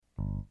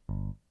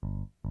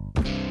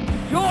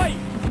Yoy!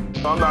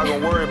 I'm not going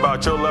to worry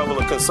about your level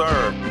of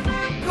concern.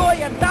 Yoy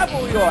and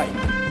double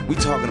yoy! We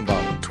talking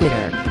about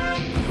Twitter.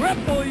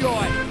 Triple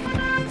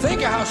yoy!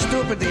 Think of how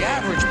stupid the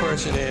average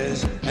person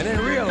is, and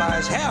then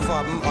realize half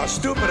of them are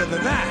stupider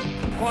than that.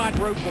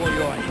 Quadruple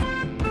yoy!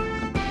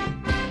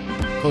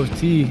 Coach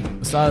T,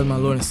 besides my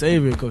Lord and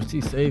Savior, Coach T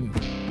saved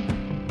me.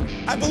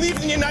 I believe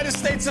in the United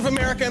States of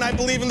America, and I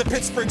believe in the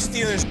Pittsburgh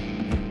Steelers.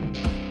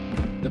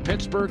 The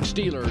Pittsburgh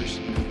Steelers,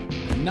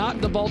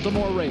 not the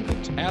Baltimore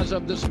Ravens, as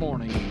of this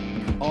morning,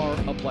 are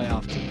a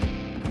playoff team.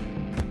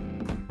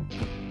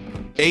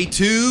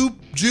 A2,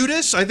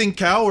 Judas. I think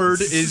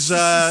Coward is,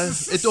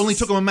 it only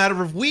took him a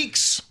matter of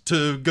weeks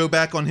to go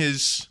back on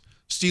his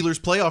Steelers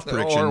playoff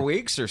prediction. Or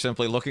weeks, or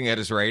simply looking at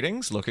his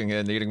ratings, looking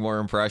at needing more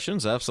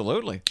impressions.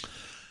 Absolutely.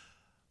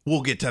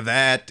 We'll get to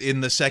that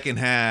in the second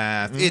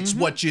half. It's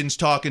what Yinz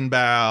talking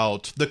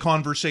about. The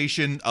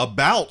conversation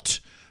about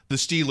the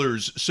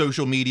Steelers'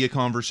 social media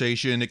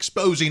conversation,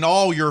 exposing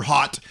all your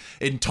hot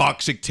and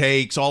toxic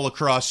takes all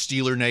across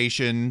Steeler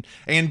Nation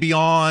and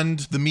beyond,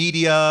 the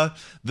media,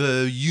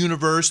 the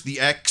universe, the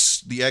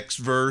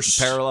X-verse.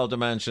 Parallel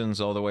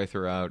dimensions all the way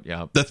throughout,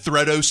 yeah. The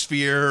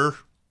threadosphere,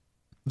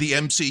 the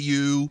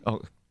MCU.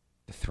 Oh,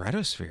 the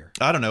threadosphere?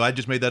 I don't know. I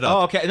just made that up.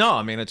 Oh, okay. No,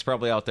 I mean, it's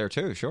probably out there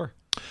too, sure.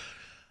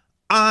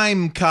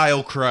 I'm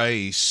Kyle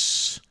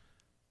Kreis.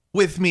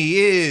 With me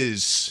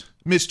is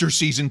Mr.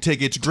 Season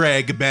Tickets,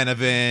 Greg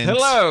Benevent.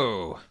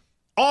 Hello.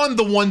 On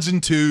the ones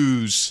and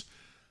twos,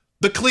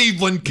 the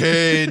Cleveland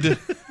Kid.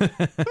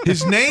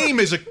 His name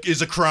is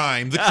a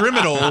crime. The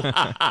criminal,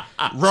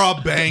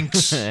 Rob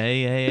Banks.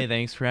 Hey,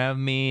 thanks for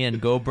having me. And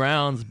go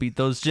Browns, beat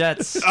those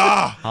Jets.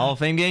 Hall of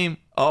Fame game.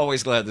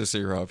 Always glad to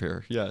see Rob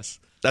here. Yes.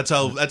 That's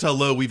how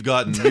low we've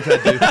gotten. We've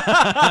had to.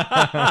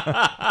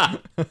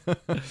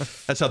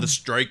 That's how the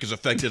strike has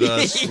affected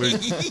us.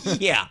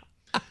 Yeah.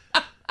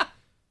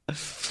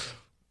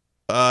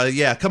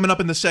 Yeah. Coming up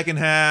in the second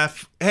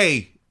half.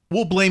 Hey,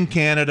 we'll blame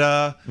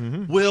Canada.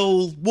 Mm-hmm.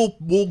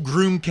 We'll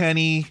groom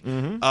Kenny.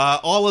 Mm-hmm.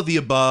 All of the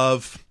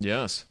above.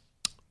 Yes.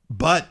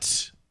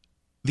 But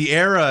the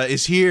era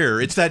is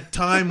here. It's that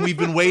time we've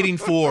been waiting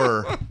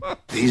for.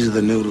 These are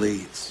the new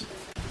leads.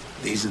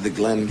 These are the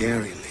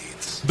Glengarry leads.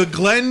 The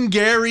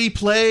Glengarry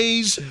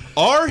plays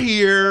are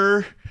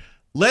here.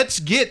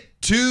 Let's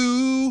get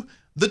to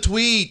the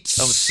tweets.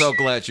 I'm so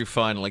glad you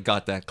finally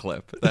got that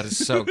clip. That is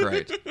so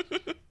great.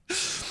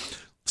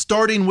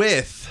 Starting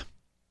with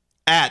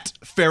at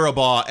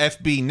Faribaugh,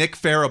 FB, Nick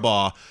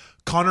Faribaugh.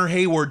 Connor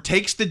Hayward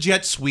takes the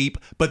jet sweep,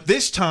 but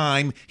this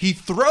time he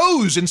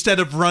throws instead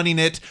of running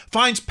it,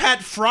 finds Pat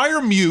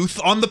Freiermuth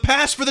on the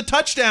pass for the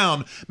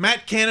touchdown.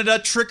 Matt Canada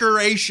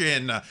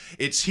trickeration.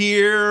 It's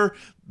here.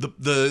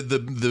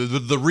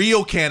 The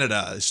real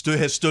Canada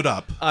has stood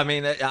up. I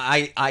mean,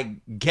 I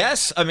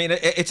guess. I mean,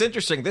 it's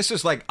interesting. This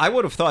is like, I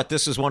would have thought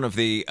this is one of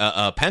the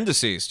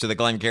appendices to the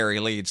Glengarry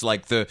leads,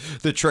 like the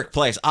trick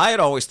plays. I had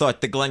always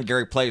thought the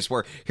Glengarry plays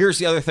were, here's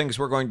the other things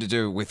we're going to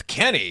do with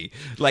Kenny.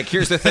 Like,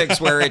 here's the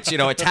things where it's,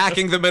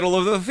 attacking the middle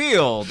of the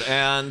field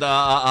and,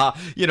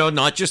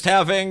 not just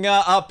having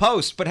a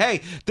post. But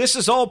hey, this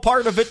is all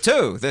part of it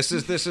too. This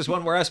is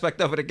one more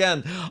aspect of it.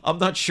 Again, I'm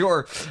not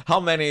sure how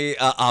many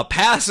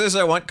passes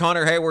I want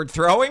Connor Hayward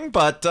throwing,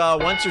 but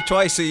once or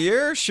twice a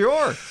year,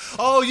 sure.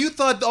 Oh, you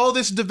thought all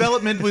this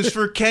development was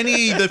for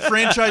Kenny, the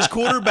franchise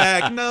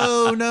quarterback.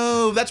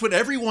 No, that's what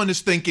everyone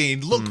is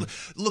thinking. Look,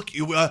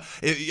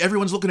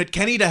 everyone's looking at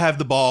Kenny to have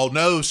the ball.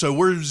 No, so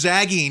we're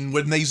zagging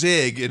when they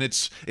zig, and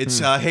it's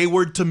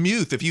Hayward to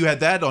Muth. If you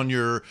had that on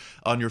your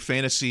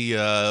fantasy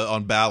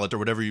on ballot or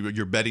whatever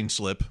your betting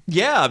slip.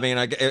 Yeah, I mean,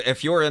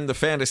 if you're in the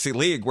fantasy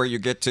league where you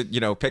get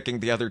to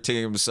picking the other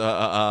teams,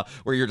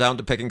 where you're down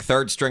to picking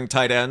third string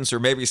tight ends or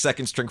maybe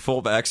second string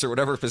fullbacks or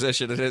whatever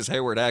position it is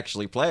Hayward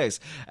actually plays.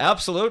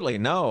 Absolutely.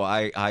 No,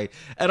 I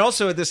and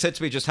also this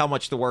hits me just how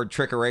much the word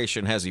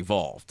trickeration has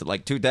evolved.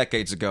 Like 2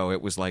 decades ago,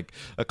 it was like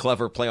a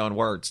clever play on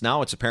words.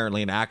 Now it's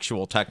apparently an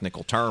actual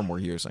technical term we're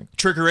using.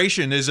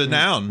 Trickeration is a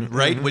noun,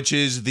 right? Mm-hmm. Which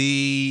is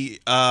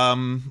the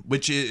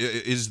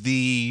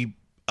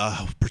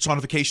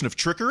personification of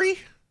trickery.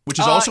 Which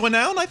is also a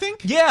noun, I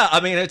think. Yeah, I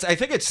mean, I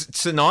think it's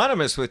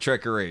synonymous with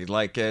trickery.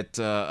 Like it,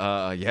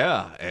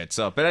 it's.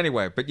 But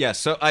anyway, but yes.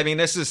 So I mean,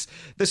 this is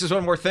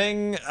one more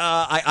thing.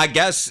 I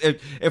guess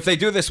if they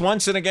do this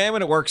once in a game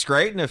and it works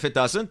great, and if it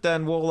doesn't,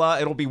 then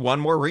it'll be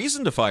one more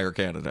reason to fire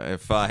Canada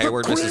if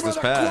Hayward misses this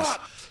pass.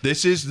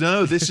 This is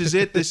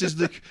it. This is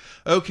the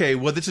okay.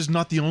 Well, this is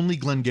not the only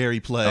Glengarry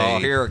play. Oh,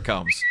 here it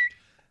comes.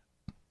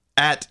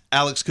 At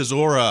Alex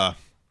Kozora.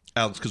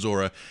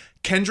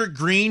 Kendrick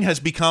Green has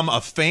become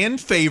a fan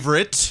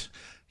favorite,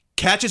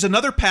 catches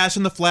another pass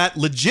in the flat,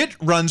 legit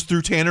runs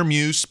through Tanner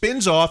Muse,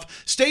 spins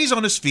off, stays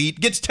on his feet,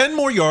 gets 10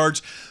 more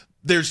yards,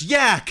 There's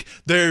Yak.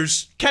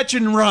 There's Catch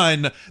and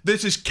Run.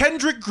 This is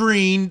Kendrick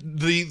Green,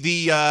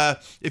 the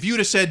if you would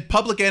have said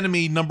public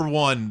enemy number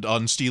one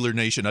on Steeler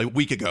Nation a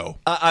week ago.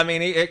 I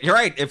mean, you're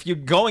right. If you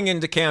going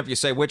into camp, you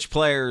say which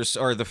players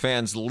are the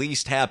fans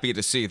least happy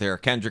to see there,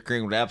 Kendrick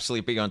Green would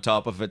absolutely be on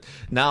top of it.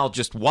 Now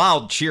just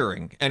wild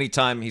cheering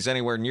anytime he's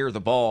anywhere near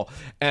the ball.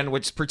 And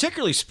what's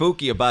particularly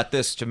spooky about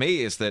this to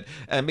me is that,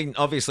 I mean,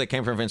 obviously it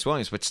came from Vince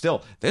Williams, but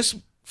still, this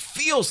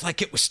feels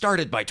like it was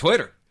started by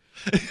Twitter.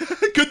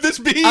 Could this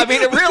be? I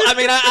mean, it really. I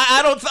mean, I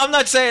don't. I'm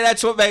not saying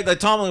that's what made.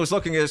 Tomlin was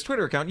looking at his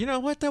Twitter account. You know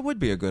what? That would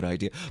be a good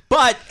idea.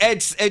 But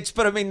it's.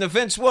 But I mean, the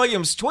Vince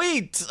Williams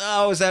tweet.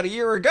 Oh, was that a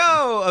year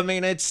ago? I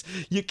mean, it's.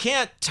 You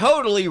can't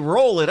totally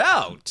roll it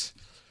out.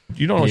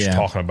 You don't know what you're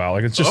talking about.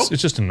 Like it's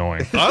just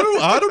annoying. I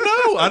don't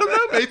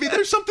know. Maybe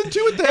there's something to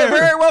it there. It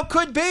very well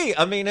could be.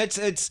 I mean,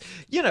 it's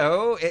you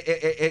know,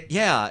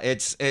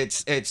 it's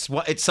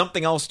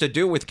something else to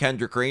do with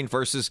Kendrick Green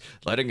versus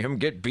letting him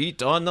get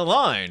beat on the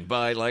line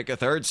by like a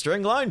third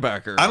string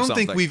linebacker. I don't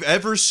think we've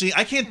ever seen.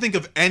 I can't think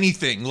of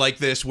anything like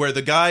this where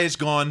the guy has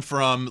gone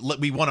from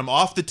we want him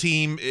off the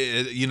team,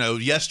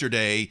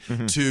 yesterday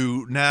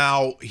to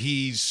now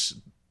he's.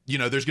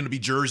 There's going to be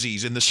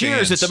jerseys in the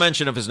stands. Cheers at the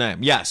mention of his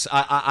name. Yes,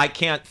 I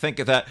can't think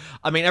of that.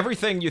 I mean,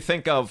 everything you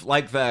think of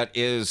like that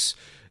is...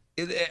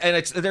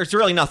 And there's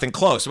really nothing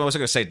close. I was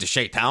going to say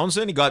Deshae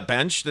Townsend. He got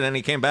benched, and then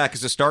he came back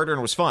as a starter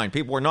and was fine.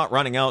 People were not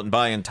running out and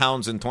buying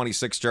Townsend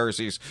 26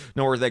 jerseys,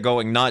 nor were they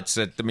going nuts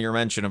at the mere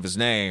mention of his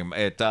name.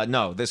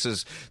 No, this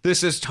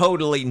is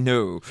totally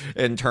new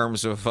in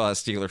terms of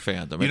Steeler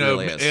fandom. It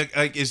really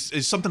is.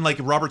 Is something like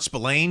Robert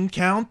Spillane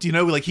count?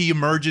 Like he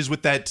emerges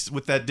with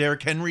that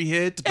Derrick Henry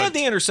hit, and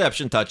the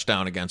interception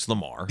touchdown against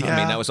Lamar. I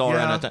mean, that was all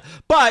around that time.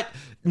 But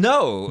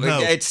no,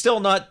 it's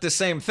still not the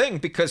same thing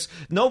because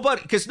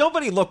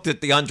nobody looked at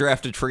the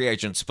undrafted free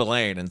agent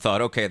Spillane and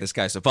thought, okay, this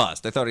guy's a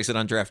bust. They thought he's an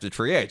undrafted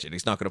free agent.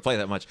 He's not going to play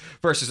that much.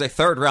 Versus a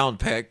third-round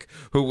pick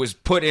who was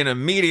put in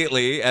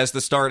immediately as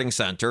the starting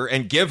center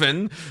and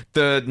given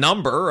the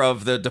number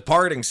of the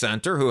departing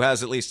center who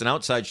has at least an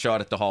outside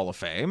shot at the Hall of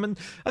Fame. And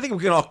I think we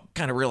can all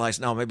kind of realize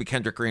now maybe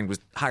Kendrick Green was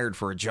hired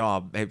for a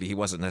job maybe he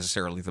wasn't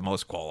necessarily the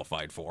most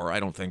qualified for. I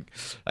think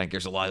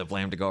there's a lot of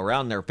blame to go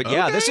around there. But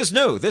yeah, this is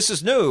new. This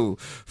is new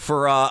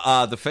for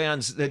the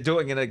fans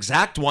doing an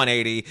exact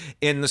 180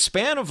 in the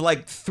span of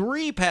like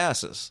 3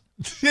 passes.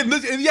 In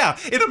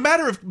a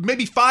matter of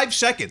maybe 5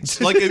 seconds.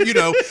 Like,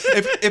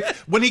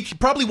 if when he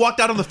probably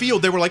walked out on the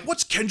field, they were like,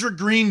 what's Kendrick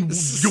Green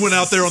doing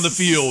out there on the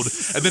field?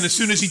 And then as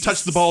soon as he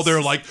touched the ball,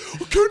 they're like,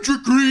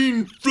 Kendrick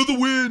Green for the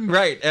win.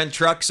 Right. And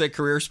Truck's a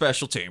career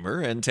special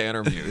teamer, and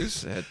Tanner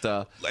Muse.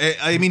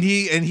 I mean,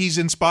 he's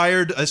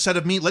inspired a set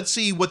of me. Let's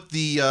see what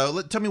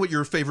tell me what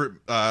your favorite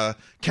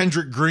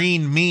Kendrick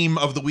Green meme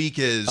of the week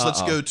is.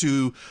 Let's go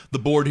to the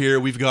board here.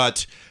 We've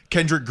got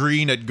Kendrick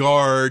Green at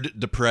guard,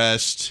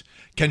 depressed.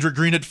 Kendrick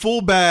Green at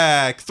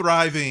fullback,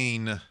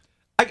 thriving.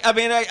 I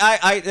mean,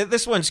 I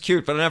this one's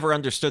cute, but I never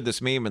understood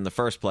this meme in the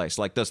first place.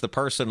 Like, does the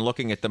person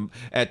looking at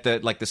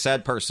the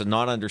sad person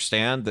not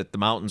understand that the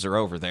mountains are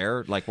over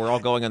there? Like, we're all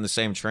going on the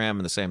same tram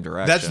in the same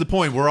direction. That's the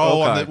point. We're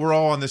all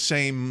on the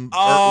same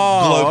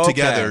globe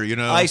together.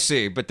 I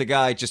see, but the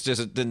guy just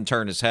didn't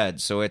turn his head.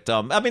 So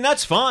I mean,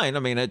 that's fine. I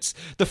mean, it's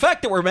the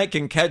fact that we're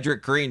making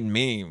Kendrick Green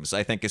memes.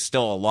 I think is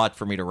still a lot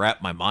for me to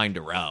wrap my mind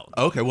around.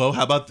 Okay, well,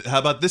 how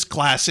about this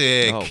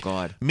classic? Oh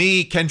God,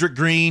 me, Kendrick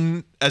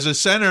Green as a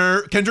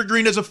center, Kendrick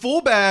Green as a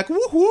fullback.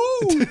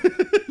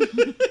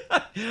 Woohoo!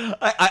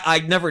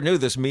 I never knew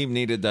this meme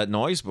needed that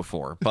noise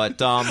before, but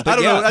I don't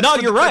know. No,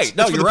 you're right.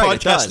 No, you're right.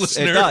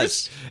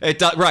 It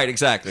does. Right,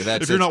 exactly.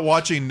 That's if you're not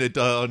watching it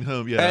on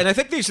home, yeah. And I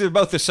think these are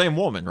both the same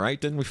woman, right?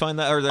 Didn't we find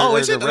that?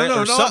 Is it?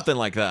 Or something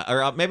like that.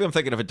 Or maybe I'm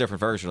thinking of a different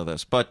version of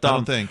this. But I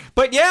don't think.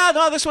 But yeah,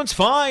 no, this one's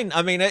fine.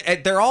 I mean,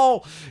 they're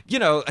all,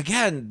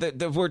 again,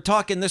 we're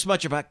talking this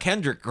much about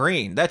Kendrick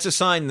Green. That's a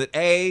sign that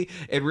A,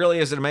 it really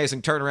is an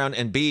amazing turnaround,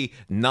 and B,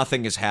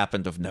 nothing has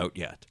happened of note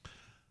yet.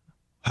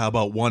 How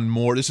about one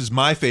more? This is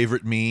my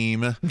favorite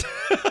meme.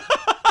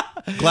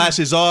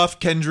 Glasses off,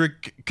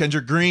 Kendrick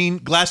Green.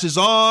 Glasses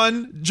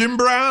on, Jim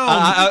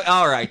Brown.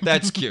 All right,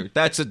 that's cute.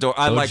 That's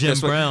adorable. I like Jim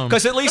this Brown. one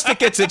because at least it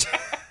gets it.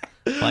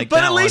 But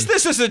at least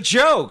this is a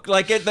joke.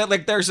 Like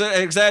there's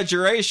an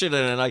exaggeration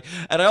in it.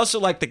 And I also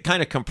like the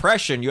kind of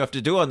compression you have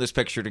to do on this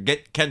picture to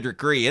get Kendrick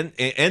Green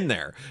in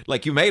there.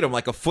 Like you made him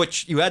like a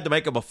foot. You had to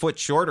make him a foot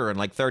shorter and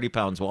like 30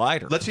 pounds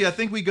wider. Let's see. I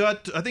think we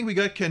got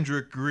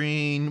Kendrick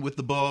Green with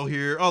the ball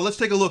here. Oh, let's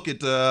take a look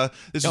at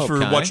this is for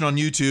watching on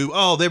YouTube.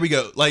 Oh, there we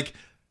go. Like.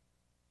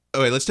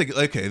 Oh, wait, let's take it.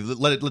 Okay,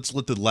 let's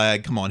let the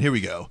lag come on. Here we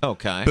go.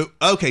 Okay. But,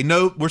 okay,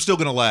 no, we're still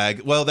gonna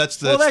lag. Well, that's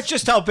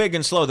just how big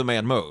and slow the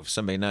man moves.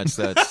 I mean, that's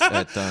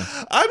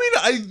I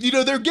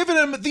mean, they're giving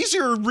him these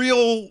are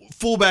real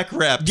fullback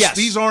reps. Yes,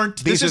 these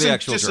aren't. These are the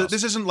actual drills.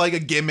 This isn't like a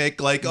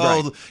gimmick. Like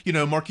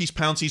Marquise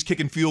Pouncey's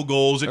kicking field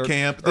goals at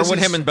camp. Or when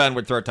him and Ben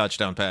would throw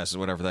touchdown passes,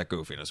 whatever that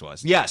goofiness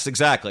was. Yes,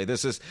 exactly.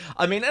 This is.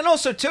 I mean, and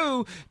also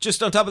too,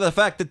 just on top of the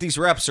fact that these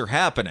reps are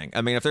happening.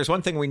 I mean, if there's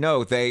one thing we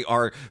know, they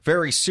are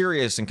very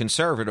serious and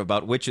conservative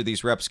about which of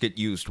these reps get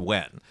used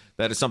when.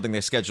 That is something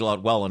they schedule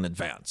out well in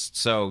advance.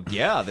 So,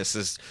 yeah, this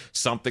is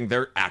something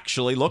they're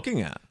actually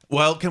looking at.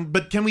 Well,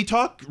 can we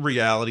talk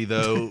reality,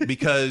 though?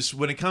 Because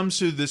when it comes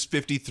to this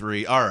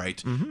 53, all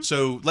right,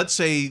 so let's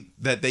say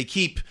that they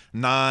keep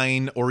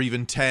 9 or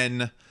even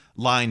 10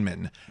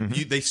 linemen.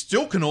 They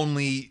still can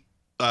only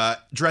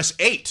dress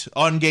 8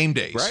 on game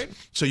days. Right.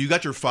 So you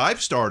got your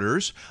 5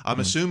 starters.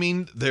 I'm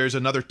assuming there's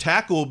another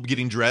tackle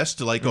getting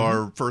dressed, like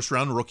our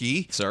first-round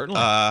rookie.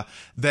 Certainly.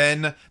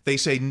 Then they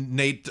say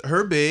Nate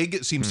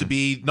Herbig seems to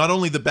be not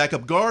only the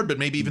backup guard, but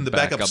maybe even the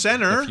backup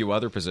center. A few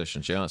other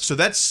positions, yes. So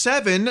that's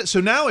 7. So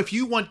now if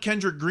you want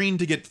Kendrick Green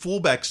to get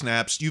fullback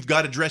snaps, you've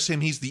got to dress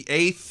him. He's the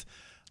 8th.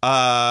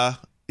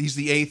 He's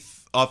the 8th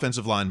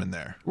offensive lineman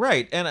there.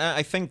 Right. And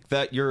I think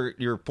that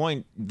your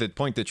point, the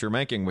point that you're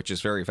making, which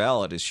is very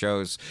valid, is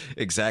shows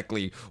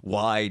exactly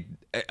why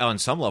on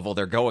some level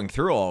they're going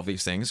through all of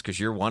these things,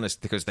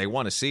 because they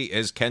want to see,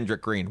 is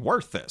Kendrick Green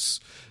worth this?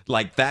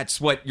 Like,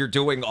 that's what you're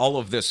doing all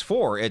of this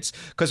for. It's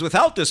because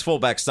without this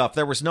fullback stuff,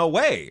 there was no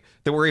way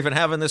that we're even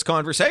having this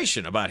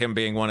conversation about him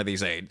being one of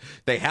these 8.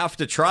 They have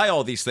to try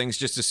all these things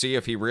just to see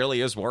if he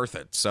really is worth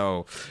it.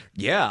 So,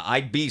 yeah,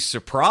 I'd be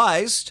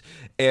surprised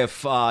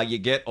if you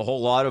get a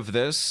whole lot of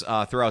this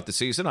throughout the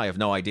season. I have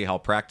no idea how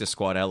practice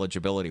squad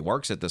eligibility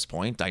works at this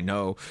point. I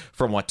know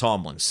from what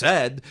Tomlin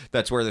said,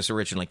 that's where this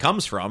originally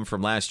comes from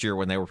last year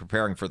when they were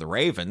preparing for the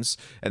Ravens,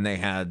 and they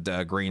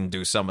had Green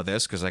do some of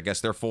this because I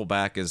guess their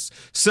fullback is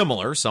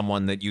similar,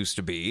 someone that used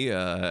to be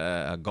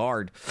a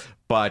guard.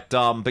 But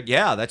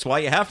yeah, that's why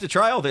you have to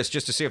try all this,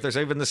 just to see if there's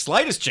even the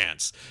slightest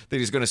chance that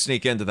he's going to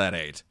sneak into that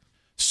 8.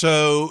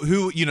 So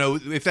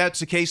if that's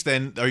the case,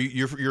 then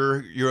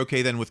you're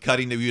okay then with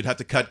cutting? You'd have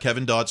to cut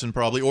Kevin Dodson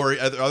probably,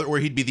 or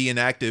he'd be the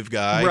inactive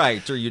guy,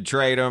 right? Or you'd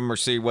trade him or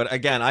see what.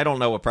 Again, I don't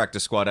know what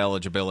practice squad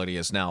eligibility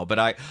is now,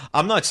 but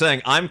I'm not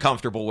saying I'm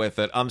comfortable with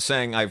it. I'm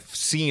saying I've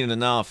seen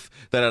enough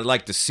that I'd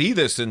like to see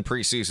this in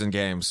preseason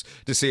games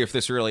to see if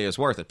this really is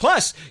worth it.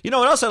 Plus, you know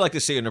what else I'd like to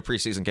see in a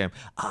preseason game?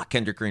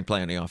 Kendrick Green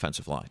playing the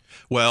offensive line.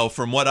 Well,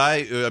 from what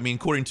I mean,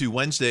 according to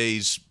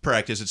Wednesday's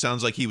practice, it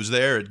sounds like he was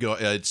there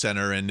at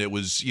center, and it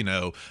was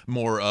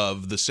more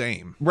of the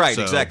same. Right,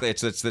 so. Exactly.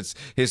 It's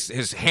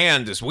his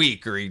hand is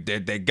weak, or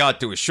they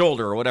got to his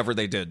shoulder, or whatever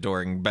they did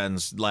during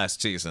Ben's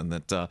last season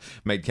that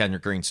made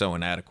Kendrick Green so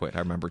inadequate. I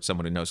remember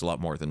someone who knows a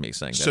lot more than me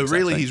saying that. So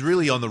really, he's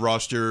really on the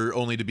roster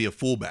only to be a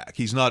fullback.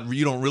 He's not.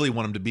 You don't really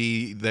want him to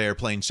be there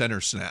playing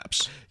center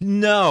snaps.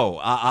 No,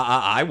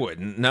 I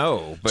wouldn't.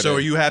 No. But so are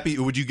you happy?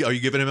 Are you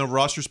giving him a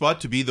roster spot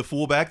to be the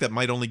fullback that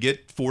might only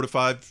get 4 to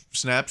 5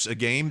 snaps a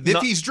game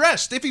if he's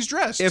dressed? If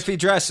he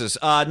dresses,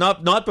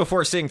 not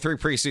before seeing 3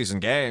 preseason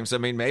games. I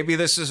mean, maybe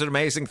this is an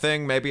amazing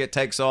thing. Maybe it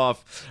takes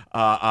off.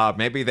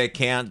 Maybe they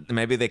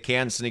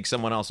can sneak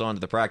someone else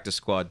onto the practice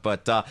squad.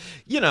 But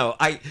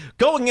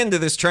going into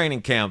this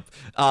training camp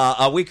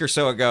a week or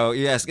so ago,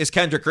 yes, is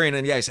Kendrick Green?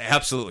 And yes,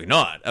 absolutely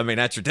not. I mean,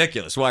 that's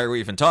ridiculous. Why are we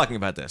even talking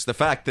about this? The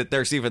fact that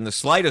there's even the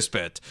slightest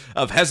bit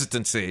of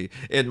hesitancy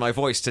in my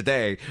voice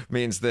today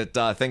means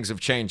that things have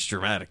changed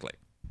dramatically.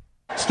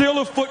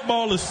 Steelers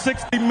football is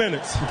 60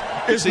 minutes.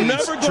 It's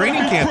never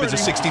training camp is a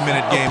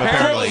 60-minute game,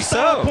 apparently.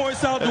 So,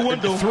 points out the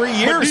window. 3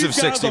 years of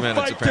 60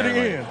 minutes,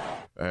 apparently.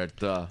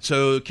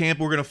 So camp,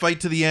 we're gonna fight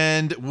to the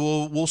end.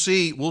 We'll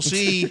see.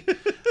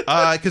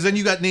 Because then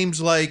you got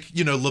names like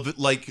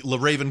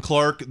LaRaven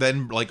Clark,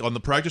 then like on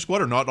the practice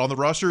squad or not on the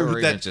roster. Or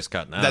even just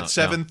cutting out. That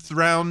 7th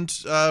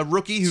round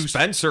rookie who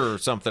Spencer or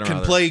something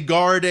can play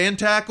guard and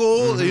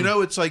tackle.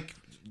 Mm-hmm. It's like.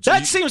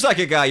 That seems like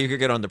a guy you could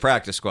get on the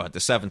practice squad, the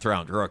 7th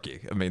round rookie.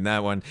 I mean,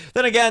 that one.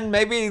 Then again,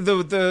 maybe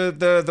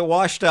the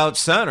washed out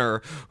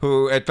center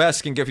who at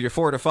best can give you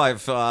 4 to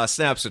 5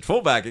 snaps at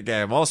fullback a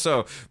game.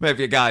 Also,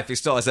 maybe a guy, if he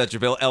still has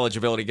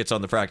eligibility, gets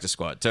on the practice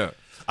squad too.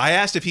 I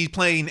asked if he's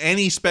playing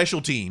any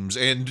special teams,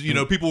 and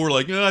people were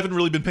like, I haven't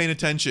really been paying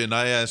attention.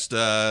 I asked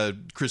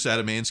Chris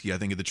Adamansky, I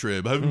think, at the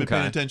Trib. I haven't been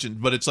paying attention,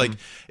 but it's like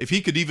if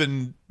he could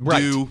even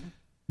do.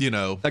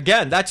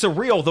 Again, that's a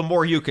real the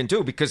more you can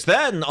do, because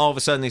then all of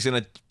a sudden he's in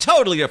a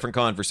totally different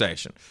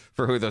conversation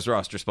for who those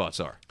roster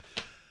spots are.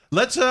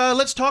 Let's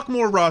talk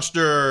more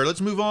roster. Let's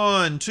move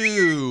on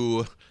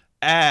to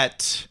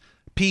at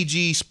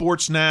PG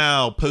Sports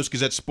Now,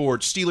 Post-Gazette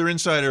Sports. Steeler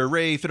Insider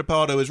Ray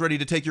Fittipaldo is ready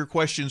to take your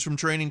questions from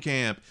training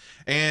camp.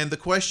 And the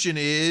question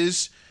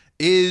is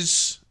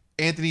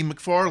Anthony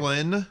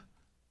McFarland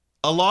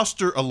a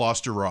roster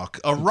lock?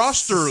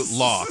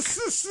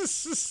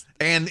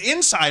 And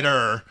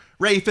Insider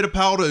Ray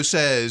Fittipaldo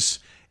says,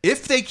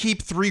 if they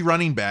keep 3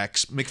 running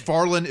backs,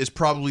 McFarland is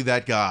probably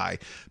that guy.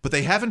 But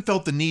they haven't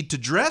felt the need to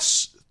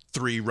dress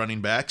 3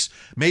 running backs.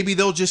 Maybe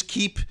they'll just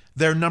keep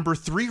their number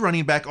 3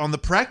 running back on the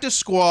practice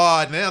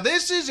squad. Now,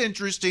 this is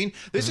interesting.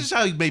 This is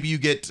how maybe you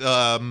get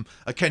a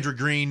Kendrick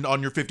Green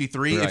on your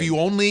 53. Right. If you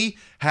only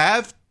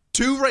have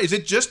 2, is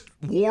it just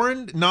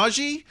Warren,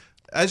 Najee?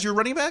 as your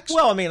running backs?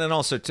 Well, I mean, and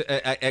also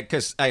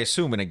because I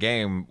assume in a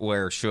game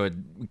where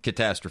should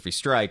catastrophe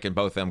strike and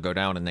both of them go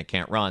down and they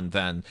can't run,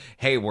 then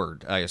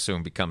Hayward, I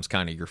assume, becomes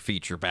kind of your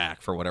feature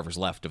back for whatever's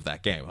left of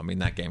that game. I mean,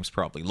 that game's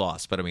probably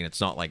lost, but I mean,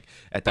 it's not like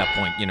at that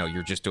point,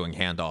 you're just doing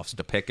handoffs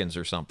to Pickens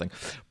or something.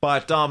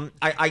 But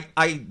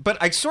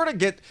I sort of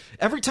get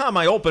every time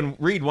I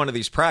read one of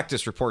these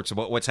practice reports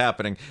about what's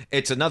happening,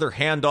 it's another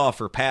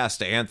handoff or pass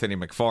to Anthony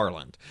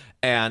McFarland.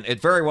 And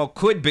it very well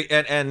could be,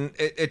 and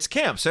it's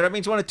camp. So that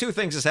means one of two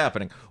things is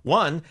happening.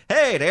 One,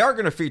 hey, they are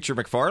going to feature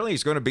McFarland.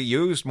 He's going to be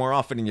used more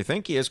often than you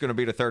think he is, going to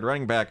be the third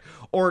running back.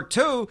 Or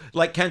two,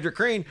 like Kendrick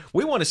Green,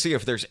 we want to see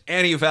if there's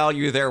any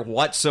value there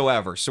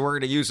whatsoever. So we're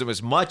going to use him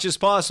as much as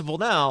possible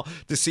now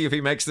to see if he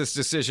makes this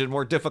decision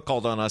more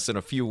difficult on us in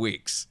a few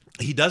weeks.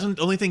 He doesn't.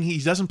 Only thing he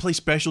doesn't play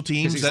special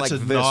teams. He's That's like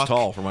a this knock.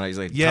 tall from when he's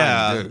like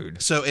tiny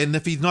dude. So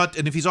if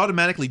he's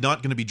automatically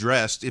not going to be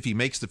dressed if he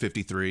makes the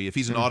 53, if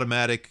he's an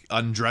automatic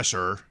undressed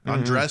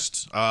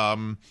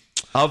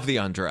of the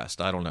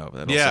undressed, I don't know.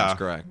 That all sounds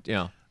correct.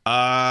 Yeah.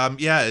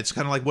 It's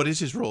kind of like, what is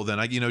his role then?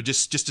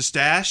 Just to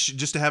stash,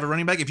 just to have a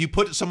running back. If you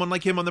put someone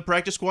like him on the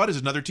practice squad, is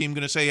another team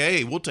going to say,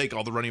 "Hey, we'll take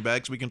all the running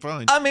backs we can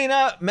find"? I mean,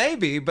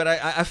 maybe, but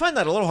I find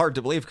that a little hard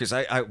to believe because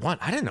I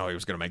didn't know he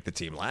was going to make the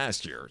team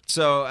last year.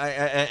 So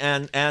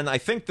I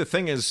think the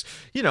thing is,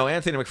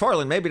 Anthony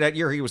McFarland, maybe that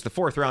year he was the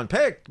 4th round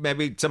pick.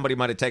 Maybe somebody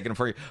might have taken him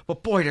for you.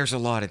 But boy, there's a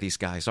lot of these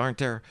guys, aren't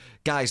there?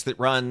 Guys that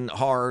run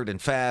hard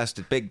and fast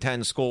at Big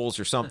Ten schools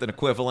or something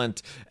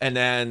equivalent, and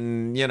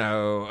then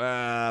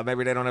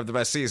maybe they don't have the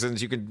best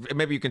seasons.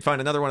 Maybe you can find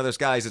another one of those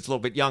guys that's a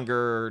little bit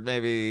younger,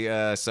 maybe.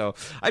 So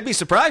I'd be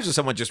surprised if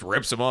someone just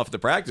rips him off the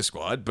practice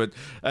squad, but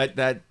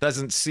that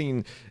doesn't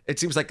seem. It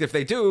seems like if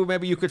they do,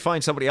 maybe you could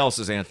find somebody else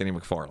as Anthony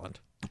McFarland.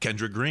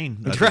 Kendrick Green,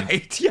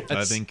 right? Yes,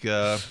 I think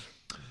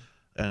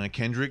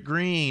Kendrick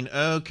Green.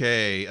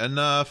 Okay,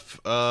 enough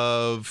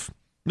of.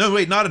 No,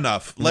 wait, not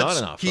enough.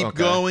 Let's keep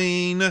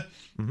going.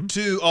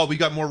 To we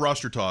got more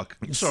roster talk.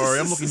 Sorry,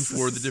 I'm looking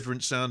for the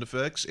different sound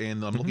effects,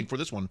 and I'm looking for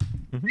this one.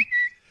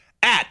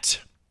 At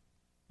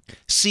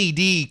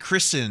CD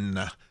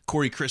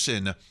Corey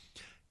Christen,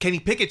 Kenny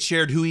Pickett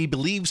shared who he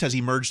believes has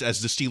emerged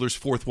as the Steelers'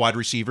 4th wide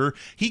receiver.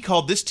 He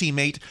called this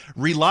teammate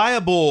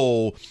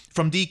reliable.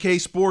 From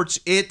DK Sports,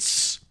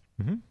 it's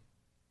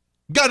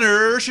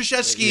Gunnar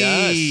Olszewski.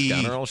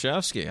 Yes, Gunnar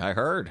Olszewski. I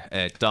heard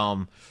it.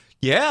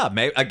 Yeah,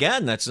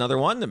 again, that's another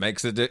one that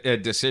makes a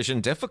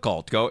decision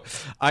difficult.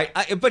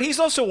 But he's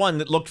also one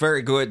that looked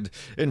very good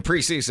in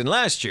preseason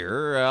last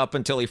year, up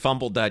until he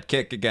fumbled that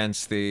kick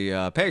against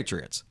the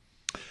Patriots.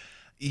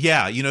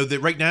 Yeah, that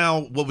right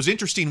now, what was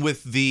interesting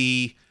with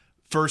the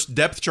first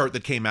depth chart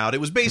that came out, it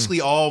was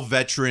basically all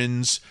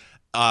veterans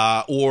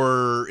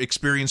or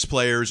experienced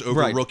players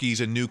over rookies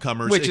and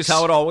newcomers. Which is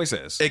how it always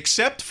is.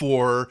 Except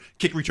for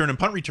kick return and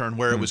punt return,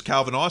 where it was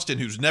Calvin Austin,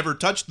 who's never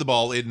touched the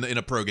ball in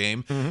a pro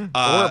game. Or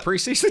a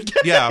preseason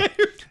game. Yeah.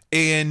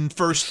 In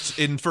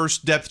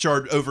first depth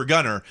chart over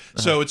Gunnar.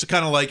 So it's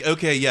kind of like,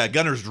 okay, yeah,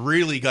 Gunner's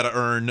really got to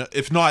earn,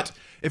 if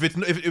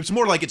it's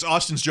more like it's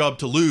Austin's job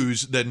to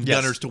lose than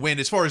Gunner's to win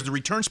as far as the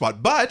return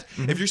spot. But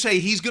if you say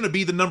he's going to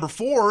be the number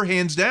 4,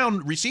 hands down,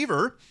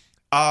 receiver,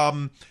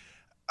 and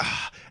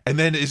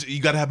then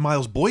you got to have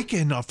Miles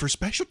Boykin for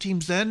special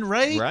teams then,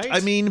 right? Right. I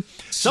mean,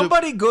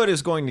 somebody good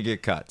is going to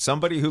get cut.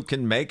 Somebody who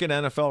can make an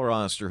NFL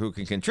roster, who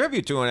can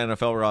contribute to an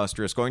NFL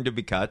roster is going to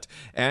be cut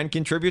and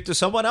contribute to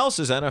someone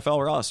else's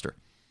NFL roster.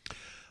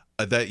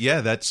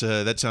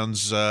 That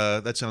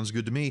sounds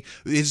good to me.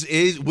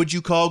 Would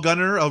you call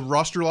Gunnar a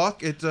roster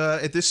lock at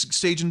this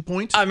stage and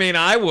point? I mean,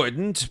 I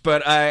wouldn't,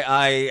 but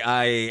I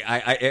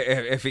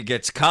if he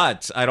gets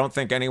cut, I don't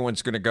think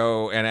anyone's going to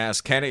go and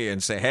ask Kenny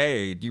and say,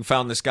 "Hey, you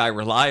found this guy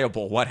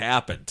reliable. What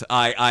happened?"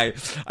 I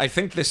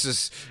think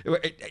this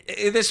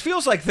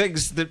feels like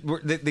things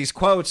these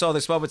quotes, all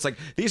this stuff. It's like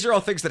these are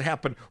all things that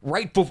happen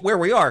where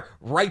we are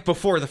right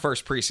before the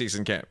first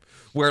preseason camp,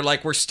 where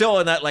like we're still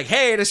in that like,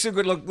 "Hey, this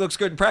looks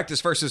good in practice,"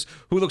 versus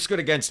who looks good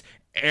against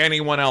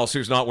anyone else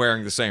who's not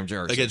wearing the same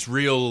jersey. Against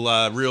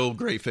real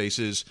gray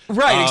faces.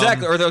 Right,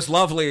 exactly. Or those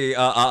lovely,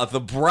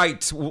 the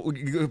bright,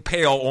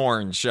 pale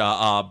orange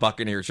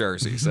Buccaneer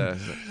jerseys.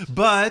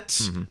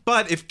 But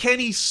if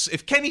Kenny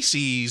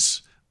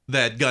sees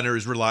that Gunnar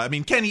is reliable, I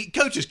mean,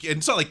 coaches,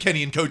 it's not like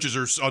Kenny and coaches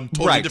are on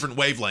totally different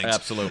wavelengths.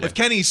 Absolutely. If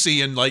Kenny's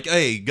seeing like,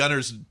 hey,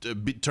 Gunnar's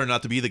turned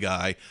out to be the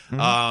guy,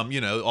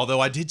 although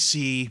I did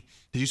see...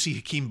 Did you see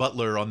Hakeem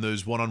Butler on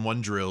those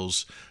one-on-one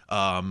drills?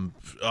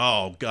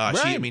 Oh gosh,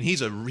 right. I mean he's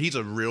a real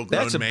grown man.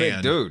 That's a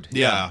big dude.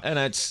 Yeah, and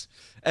that's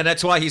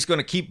why he's going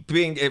to keep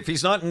being. If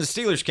he's not in the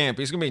Steelers camp,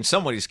 he's going to be in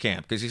somebody's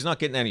camp because he's not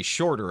getting any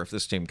shorter if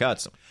this team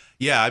cuts him.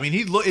 Yeah, I mean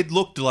it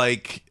looked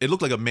like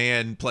a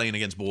man playing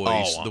against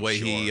boys. The way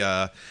he,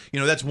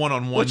 that's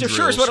one-on-one. Which I'm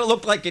sure is what it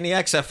looked like in the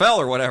XFL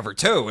or whatever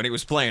too, when he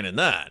was playing in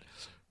that.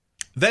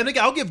 Then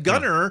I'll give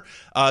Gunnar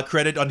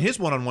credit on his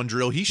one-on-one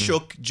drill. He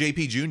shook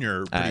JP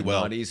Jr. pretty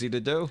well. Not easy to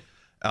do.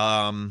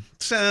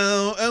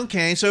 So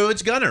okay, so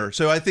it's Gunner.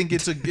 So I think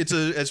it's a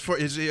as far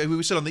as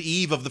we said on the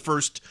eve of the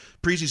first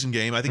preseason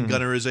game, I think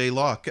Gunner is a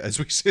lock as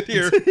we sit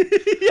here.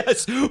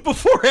 Yes,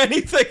 before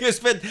anything has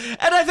been,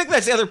 and I think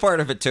that's the other part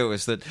of it too,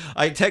 is that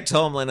I take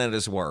Tomlin at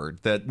his word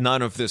that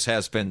none of this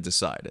has been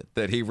decided.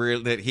 That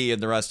he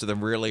and the rest of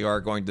them really are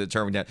going to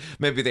determine that.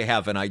 Maybe they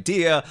have an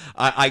idea.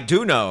 I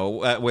do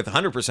know with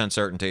 100%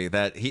 certainty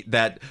that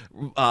that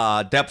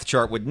depth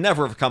chart would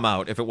never have come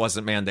out if it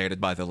wasn't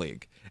mandated by the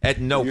league. At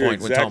no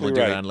point would Tomlin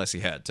do that unless he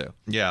had to.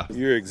 Yeah,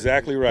 you're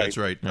exactly right. That's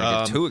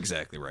right. Two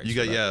exactly right. You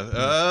got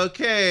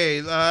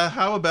okay.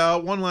 How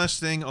about one last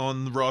thing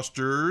on the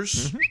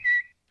rosters?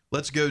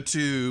 Let's go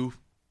to.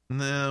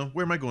 No,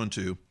 where am I going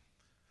to?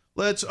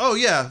 Let's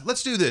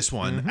do this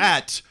one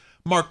at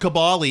Mark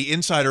Cabali,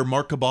 insider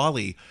Mark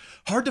Cabali.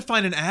 Hard to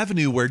find an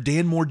avenue where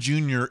Dan Moore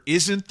Jr.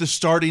 isn't the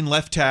starting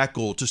left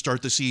tackle to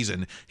start the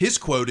season. His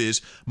quote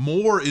is,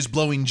 "Moore is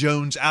blowing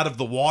Jones out of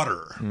the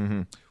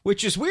water."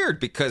 Which is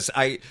weird because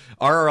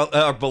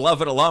our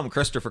beloved alum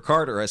Christopher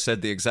Carter has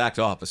said the exact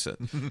opposite,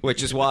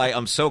 which is why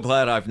I'm so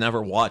glad I've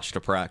never watched a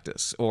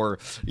practice. Or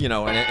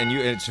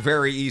it's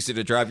very easy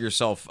to drive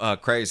yourself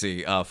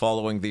crazy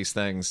following these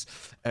things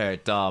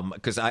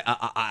because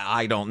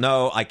I don't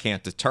know, I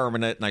can't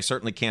determine it, and I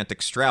certainly can't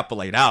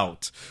extrapolate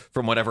out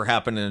from whatever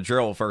happened in a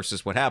drill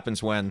versus what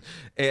happens when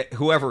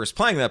whoever is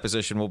playing that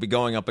position will be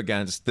going up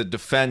against the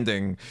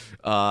defending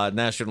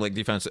National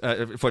League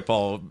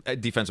football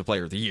defensive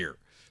player of the year.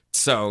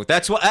 So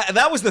that's what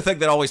that was the thing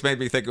that always made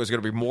me think it was going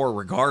to be Moore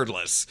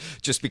regardless,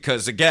 just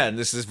because again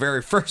this is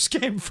very first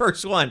game,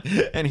 first one,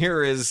 and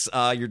here is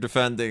your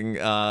defending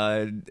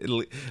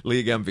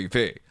league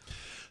MVP.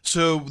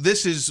 So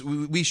this is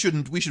we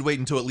should wait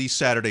until at least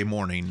Saturday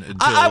morning. Until,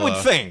 I would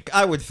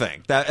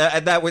think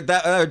that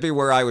would be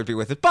where I would be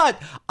with it.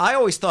 But I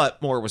always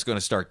thought Moore was going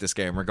to start this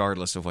game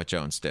regardless of what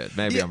Jones did.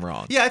 Maybe I'm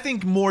wrong. Yeah, I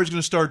think Moore is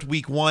going to start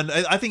week one.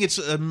 I think it's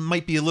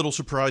might be a little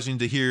surprising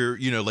to hear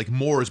like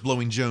Moore is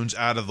blowing Jones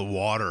out of the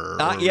water.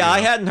 I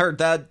hadn't heard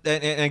that,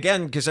 and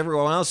again because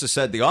everyone else has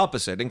said the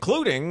opposite,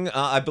 including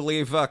I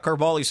believe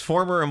Carbali's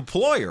former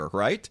employer,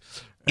 right?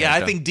 Yeah,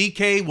 I think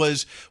DK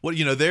was what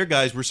their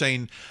guys were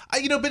saying.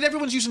 But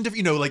everyone's using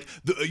different. Like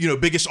the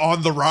biggest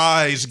on the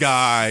rise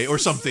guy or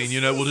something.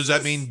 Well, does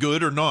that mean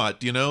good or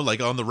not? Like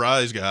on the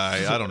rise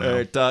guy. I don't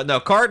know. No,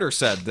 Carter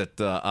said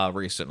that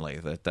recently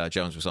that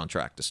Jones was on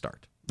track to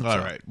start. All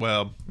right.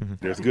 Well,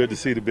 it's good to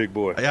see the big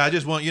boy. Yeah, I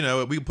just want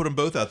we can put them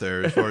both out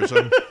there as far as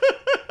I'm.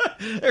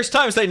 There's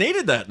times they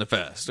needed that in the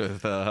past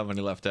with how many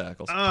left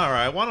tackles. All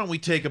right, why don't we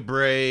take a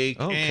break?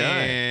 Okay.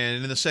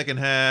 And in the second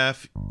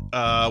half,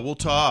 we'll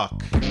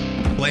talk.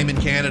 Blaming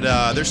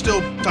Canada. There's still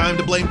time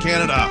to blame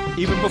Canada.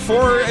 Even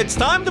before it's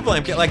time to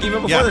blame Canada.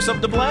 Even before there's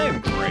something to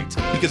blame. Great.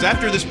 Because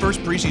after this first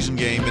preseason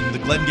game and the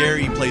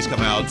Glengarry plays come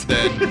out,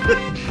 then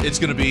it's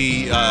going to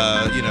be,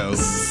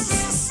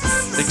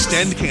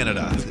 extend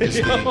Canada.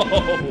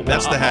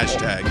 That's the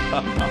hashtag.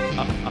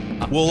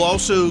 We'll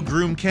also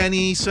groom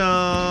Kenny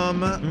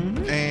some,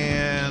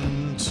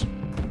 and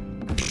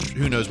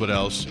who knows what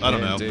else. I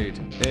don't know.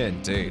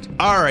 Indeed.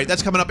 All right,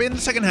 that's coming up in the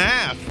second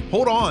half.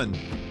 Hold on.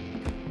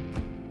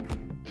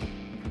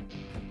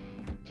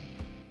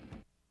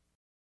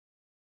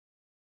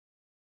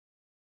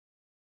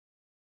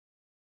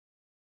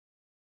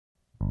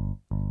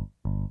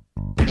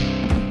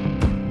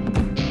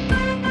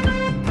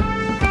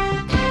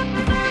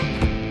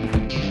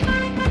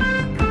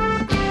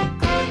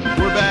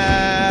 We're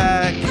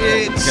back.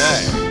 It's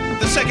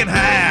the second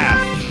half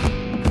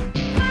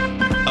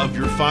of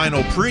your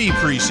final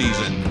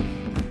preseason.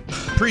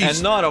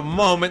 And not a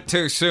moment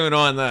too soon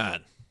on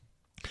that.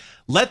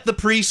 Let the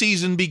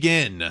preseason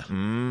begin.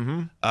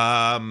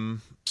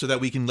 So that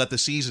we can let the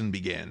season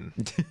begin.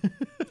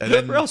 And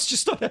then, or else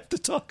just don't have to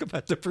talk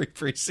about the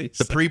preseason.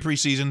 The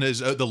preseason is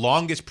the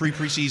longest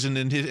preseason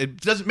in his. It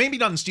doesn't, maybe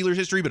not in Steelers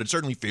history, but it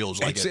certainly feels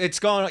like it. It's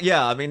gone.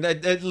 Yeah, I mean,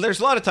 there's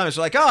a lot of times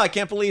like, I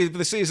can't believe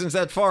the season's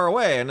that far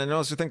away, and then you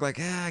also think like,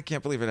 I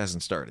can't believe it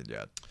hasn't started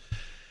yet.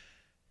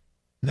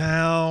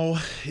 Now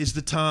is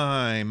the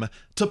time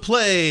to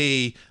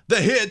play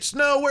the hits.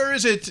 No, where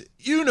is it?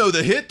 You know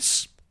the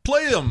hits.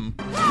 Play them.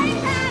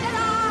 Blame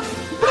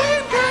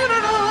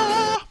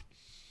Canada.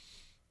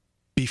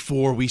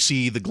 Before we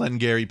see the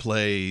Glengarry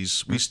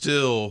plays, we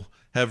still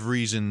have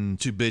reason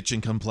to bitch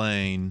and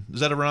complain. Is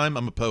that a rhyme?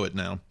 I'm a poet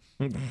now.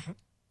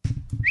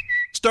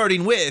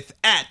 Starting with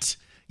at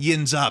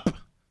Yinz up.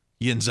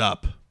 Yinz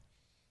up.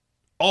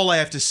 All I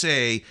have to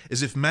say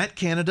is if Matt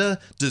Canada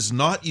does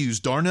not use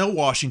Darnell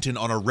Washington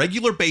on a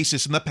regular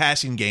basis in the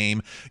passing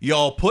game,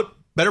 y'all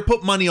better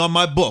put money on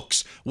my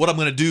books. What I'm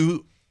going to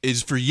do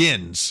is for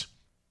Yinz.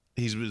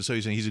 He's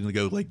saying he's going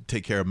to go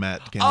take care of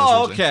Matt Canada.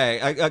 Oh,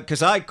 okay.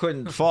 Because I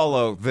couldn't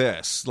follow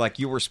this. Like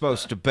you were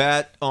supposed to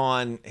bet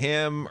on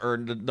him or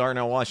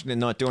Darnell Washington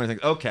not doing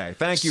anything. Okay,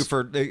 thank you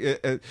for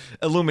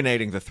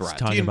illuminating the threat. He's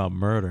talking about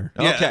murder.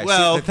 Yeah, okay,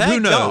 well, who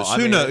knows?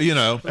 Who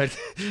knows?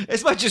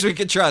 As much as we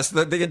can trust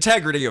the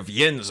integrity of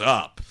Yinz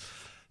up.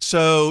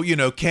 So,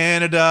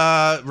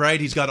 Canada, right?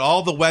 He's got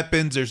all the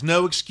weapons. There's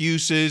no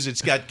excuses.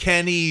 It's got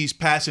Kenny. He's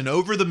passing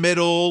over the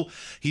middle.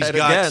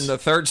 Again, the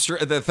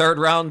third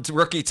round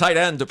rookie tight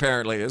end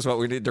apparently is what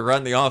we need to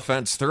run the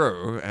offense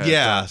through.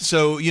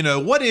 So,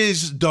 what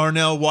is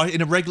Darnell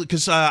in a regular?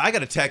 Because I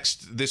got a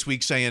text this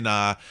week saying,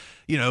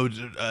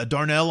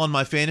 Darnell on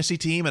my fantasy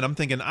team, and I'm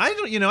thinking,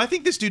 I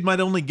think this dude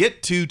might only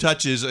get 2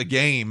 touches a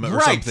game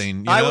or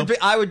something.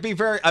 I would be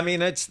very. I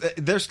mean,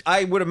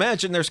 I would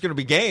imagine there's going to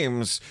be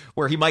games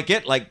where he might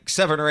get like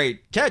 7 or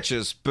 8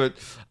 catches, but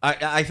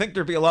I think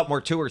there'd be a lot more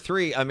 2 or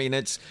 3. I mean,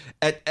 it's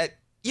I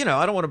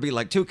don't want to be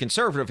like too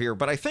conservative here,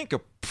 but I think a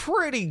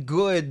pretty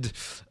good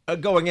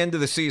going into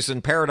the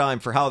season paradigm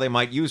for how they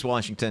might use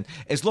Washington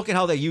is look at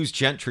how they used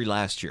Gentry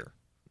last year.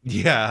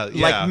 Yeah.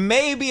 Like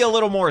maybe a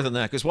little more than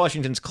that because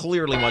Washington's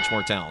clearly much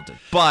more talented.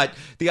 But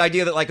the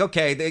idea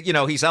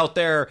that he's out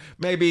there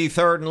maybe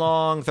 3rd and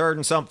long, 3rd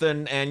and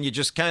something, and you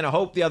just kind of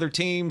hope the other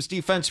team's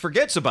defense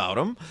forgets about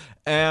him.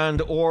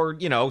 Or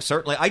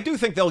certainly I do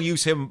think they'll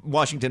use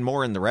Washington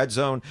more in the red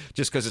zone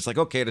just because it's like,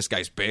 okay, this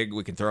guy's big,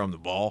 we can throw him the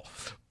ball.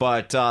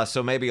 But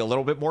so maybe a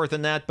little bit more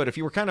than that. But if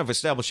you were kind of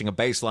establishing a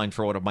baseline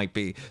for what it might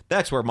be,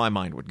 that's where my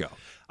mind would go.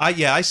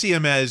 I see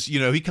him as,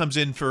 he comes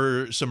in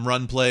for some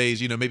run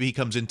plays, maybe he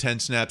comes in 10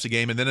 snaps a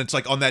game, and then it's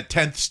like on that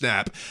 10th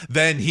snap,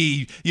 then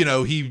he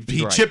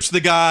chips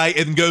the guy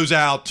and goes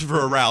out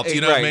for a route,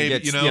 maybe,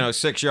 gets,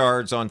 6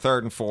 yards on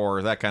 3rd and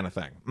 4, that kind of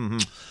thing. Mm-hmm.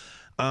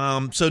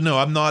 So no,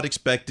 I'm not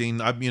expecting.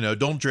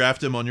 Don't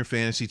draft him on your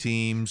fantasy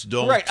teams.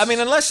 Don't. Right. I mean,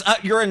 unless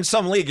you're in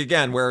some league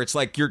again where it's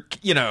like you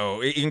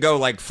can go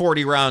like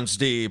 40 rounds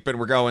deep, and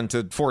we're going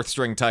to 4th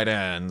string tight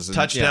ends. And,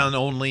 touchdown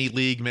only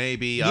league,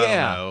 maybe. I don't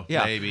know.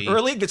 Yeah. Maybe. Or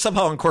a league that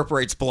somehow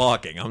incorporates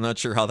blocking. I'm not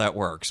sure how that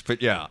works,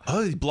 but yeah.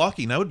 Oh,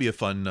 blocking. That would be a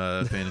fun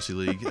fantasy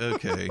league.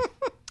 Okay.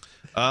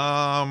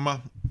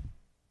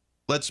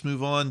 Let's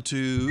move on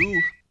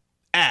to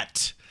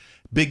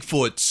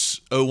Bigfoot's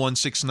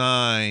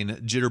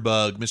 0169,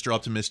 Jitterbug, Mr.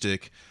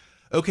 Optimistic.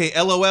 Okay,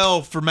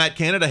 LOL for Matt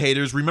Canada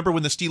haters. Remember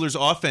when the Steelers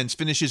offense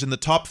finishes in the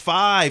top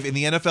 5 in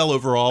the NFL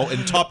overall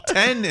and top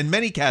 10 in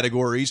many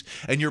categories,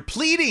 and you're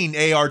pleading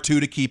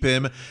AR2 to keep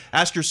him?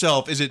 Ask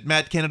yourself, is it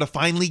Matt Canada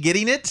finally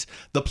getting it,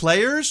 the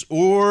players,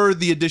 or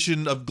the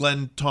addition of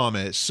Glenn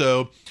Thomas?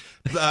 So,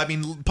 I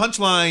mean,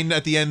 punchline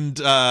at the end,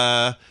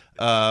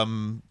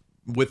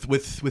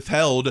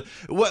 withheld.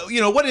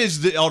 What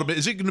is the ultimate?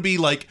 Is it going to be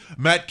like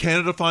Matt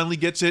Canada finally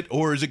gets it,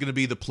 or is it going to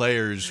be the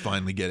players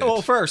finally get it?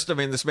 Well, first, I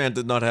mean, this man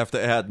did not have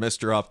to add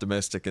Mr.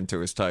 Optimistic into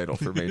his title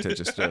for me to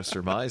just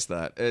surmise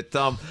that.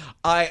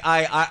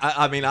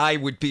 I mean, I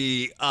would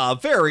be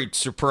very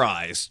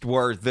surprised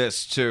were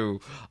this to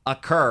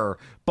occur.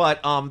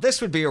 But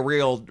this would be a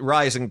real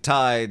rising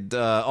tide,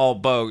 all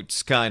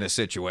boats kind of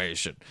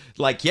situation.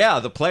 Like, yeah,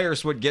 the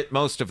players would get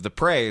most of the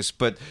praise,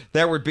 but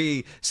there would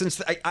be,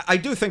 since I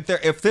do think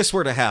if this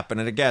were to happen,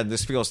 and again,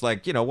 this feels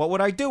like, what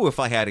would I do if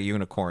I had a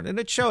unicorn? And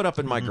it showed up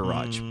in my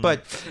garage.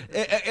 But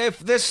if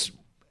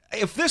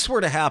this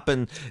were to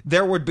happen,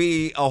 there would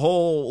be a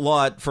whole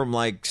lot from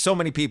like so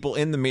many people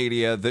in the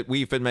media that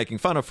we've been making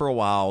fun of for a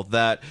while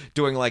that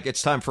doing like,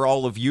 it's time for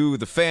all of you,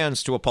 the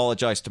fans, to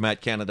apologize to Matt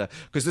Canada,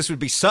 because this would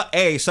be such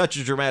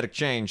a dramatic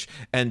change,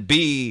 and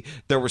B,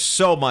 there was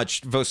so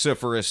much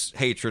vociferous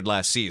hatred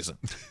last season.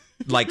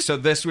 Like, so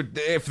this would,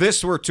 if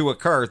this were to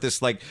occur,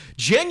 this like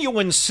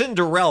genuine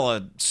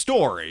Cinderella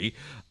story,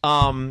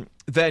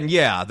 then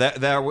yeah,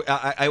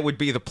 I would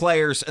be the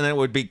players, and then it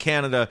would be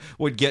Canada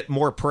would get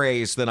more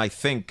praise than I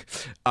think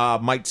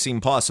might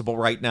seem possible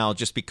right now,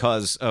 just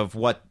because of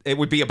what it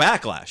would be a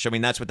backlash. I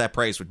mean, that's what that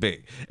praise would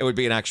be. It would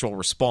be an actual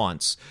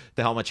response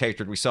to how much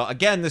hatred we saw.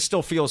 Again, this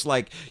still feels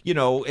like,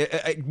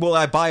 will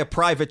I buy a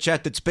private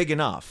jet that's big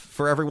enough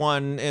for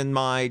everyone in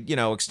my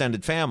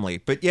extended family?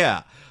 But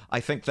yeah, I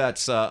think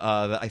that's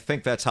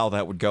how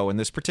that would go in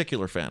this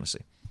particular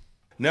fantasy.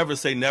 Never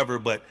say never,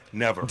 but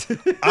never.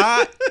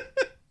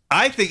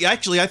 I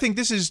think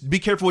this is be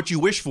careful what you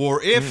wish for.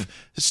 If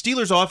the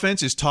Steelers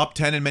offense is top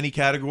 10 in many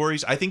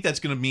categories, I think that's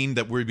going to mean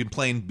that we've been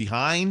playing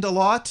behind a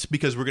lot,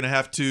 because we're going to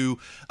have to,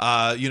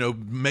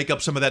 make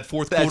up some of that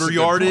fourth quarter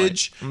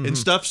yardage and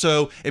stuff.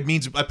 So it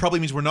probably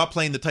means we're not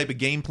playing the type of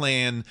game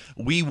plan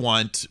we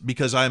want,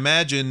 because I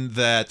imagine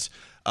that,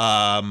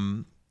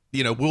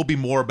 we'll be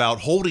more about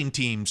holding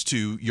teams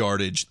to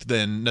yardage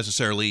than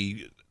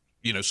necessarily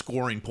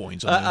scoring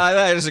points.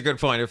 That is a good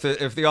point.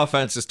 If the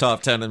offense is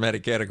top 10 in many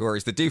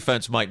categories, the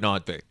defense might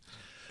not be.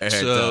 And,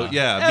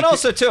 and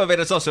also too, I mean,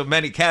 it's also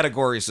many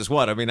categories as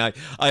what. I mean, I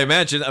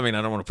imagine. I mean,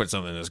 I don't want to put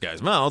something in this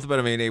guy's mouth, but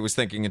I mean, he was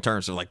thinking in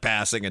terms of like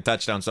passing and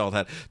touchdowns, all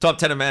that. Top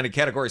 10 in many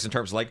categories in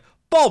terms of like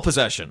ball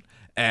possession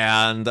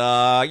and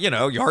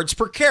yards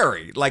per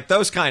carry, like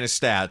those kind of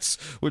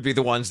stats would be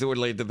the ones that would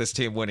lead to this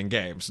team winning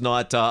games,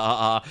 not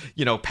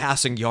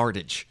passing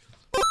yardage.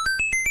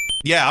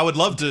 Yeah, I would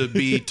love to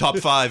be top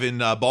 5 in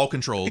ball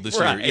control this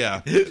year.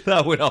 Yeah,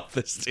 that would help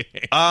this team.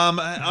 All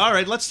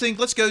right, let's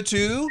go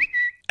to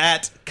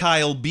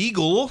 @Kyle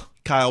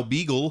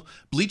Beagle.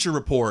 Bleacher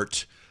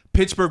Report.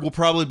 Pittsburgh will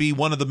probably be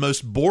one of the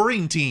most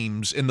boring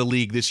teams in the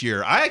league this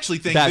year. I actually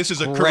think That's this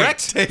is a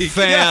correct take.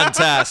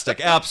 Fantastic.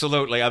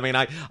 Absolutely. I mean,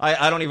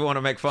 I don't even want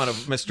to make fun of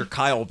Mr.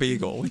 Kyle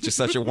Beagle, which is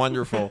such a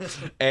wonderful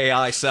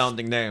AI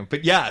sounding name.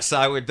 But yes,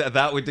 I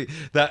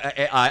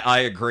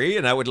agree,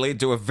 and that would lead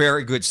to a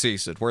very good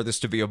season. Were this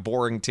to be a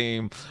boring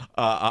team,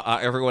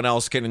 everyone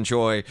else can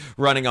enjoy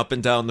running up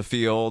and down the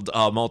field,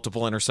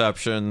 multiple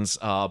interceptions,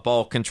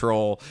 ball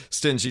control,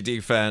 stingy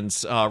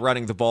defense,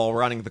 running the ball,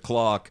 running the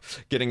clock,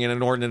 getting an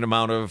inordinate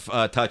amount of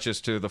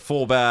touches to the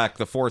fullback,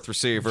 the fourth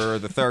receiver,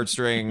 the third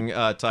string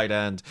tight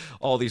end,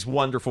 all these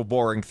wonderful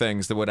boring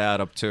things that would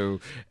add up to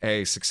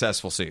a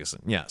successful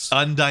season. Yes.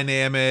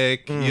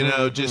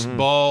 Undynamic, just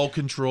ball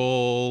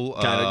control.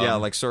 Kind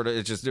of, like sort of,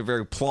 it's just a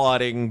very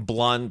plodding,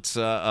 blunt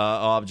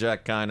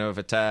object kind of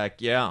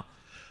attack. Yeah.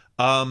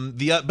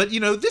 But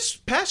this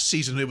past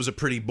season it was a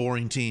pretty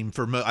boring team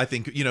for I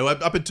think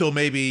up until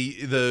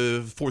maybe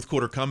the fourth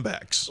quarter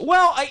comebacks.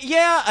 Well,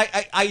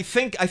 I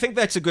think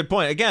that's a good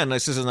point. Again,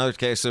 this is another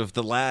case of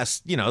the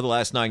last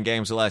 9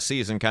 games of last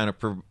season kind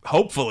of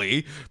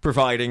hopefully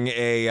providing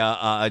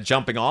a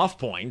jumping off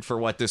point for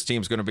what this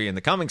team's going to be in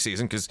the coming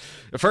season, because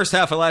the first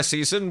half of last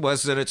season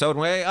was in its own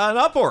way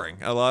not boring.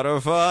 A lot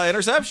of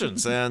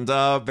interceptions and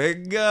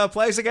big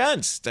plays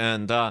against,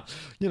 and those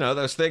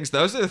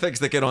are the things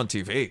that get on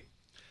TV.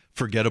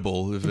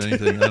 Forgettable, if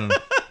anything. I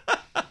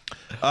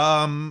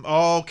don't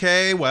know.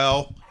 Okay,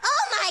 well.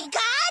 Oh my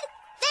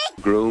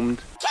God! Groomed.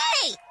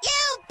 Kenny,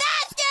 you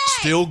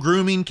bastard! Still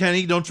grooming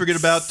Kenny. Don't forget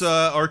about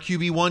our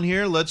QB1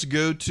 here. Let's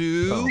go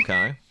to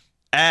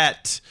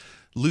at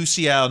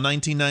Lucial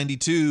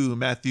 1992.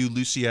 Matthew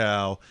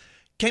Lucial.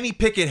 Kenny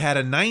Pickett had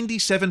a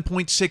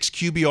 97.6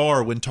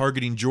 QBR when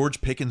targeting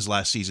George Pickens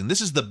last season.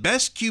 This is the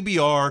best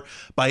QBR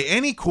by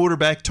any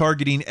quarterback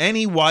targeting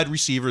any wide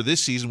receiver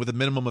this season with a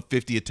minimum of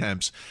 50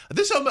 attempts.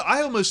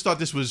 I almost thought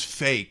this was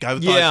fake. I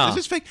thought, is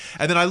this fake?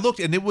 And then I looked,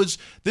 and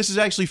this is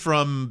actually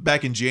from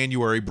back in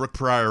January. Brooke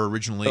Pryor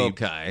originally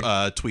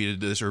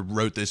tweeted this or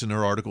wrote this in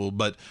her article,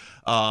 but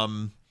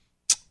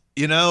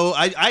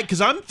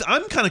because I'm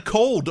kind of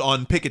cold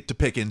on Pickett to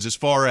Pickens as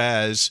far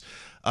as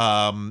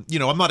I'm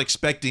not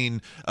expecting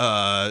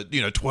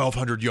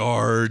 1,200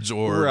 yards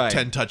or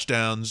 10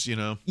 touchdowns.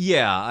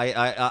 Yeah,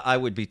 I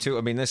would be too.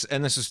 I mean, this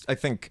is, I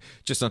think,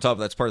 just on top of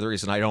that's part of the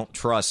reason I don't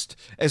trust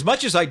as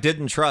much as I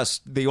didn't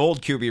trust the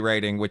old QB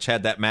rating, which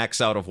had that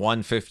max out of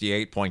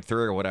 158.3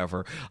 or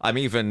whatever. I'm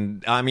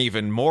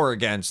even more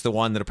against the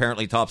one that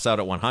apparently tops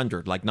out at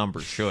 100, like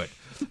numbers should.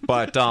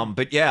 But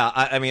yeah,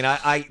 I mean,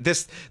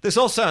 this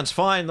all sounds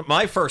fine.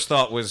 My first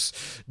thought was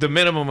the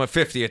minimum of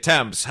 50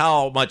 attempts.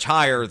 How much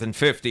higher than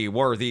 50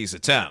 were these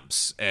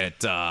attempts?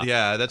 That's a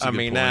good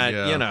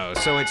point.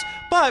 So it's,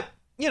 but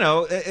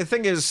the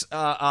thing is,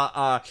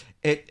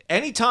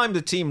 any time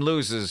the team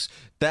loses,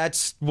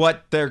 that's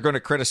what they're going to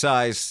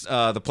criticize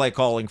the play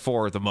calling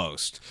for the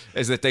most,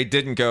 is that they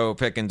didn't go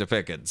Pickens to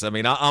Pickens. I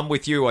mean, I'm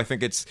with you. I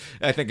think it's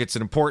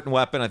an important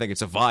weapon. I think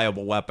it's a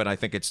viable weapon. I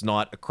think it's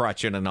not a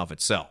crutch in and of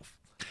itself.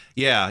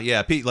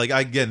 Yeah. Pete, like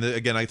again,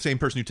 the same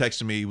person who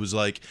texted me was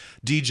like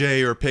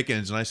DJ or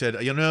Pickens, and I said,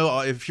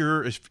 if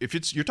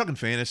you're talking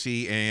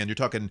fantasy and you're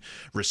talking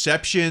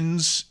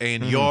receptions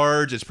and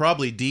yards, it's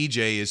probably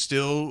DJ is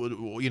still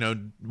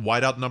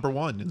wide out number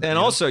one. And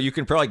also, you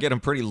can probably get him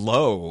pretty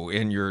low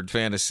in your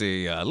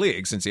fantasy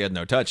league since he had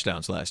no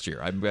touchdowns last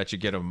year. I bet you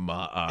get him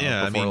before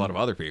a lot of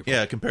other people.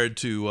 Yeah, compared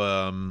to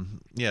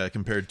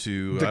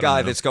the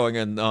guy that's going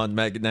in on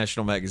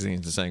national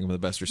magazines and saying I'm the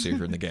best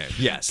receiver in the game.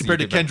 Yes,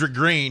 compared to Kendrick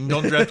Green.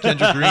 Don't draft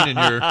Kendrick Green in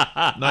your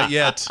not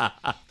yet.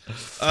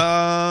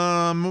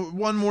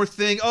 One more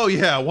thing. Oh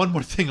yeah, one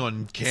more thing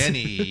on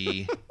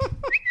Kenny.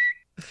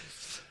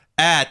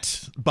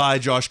 By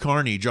Josh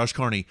Carney. Josh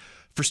Carney.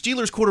 For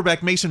Steelers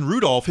quarterback Mason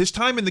Rudolph, his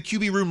time in the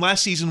QB room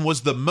last season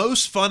was the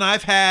most fun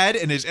I've had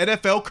in his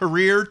NFL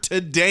career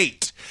to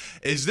date.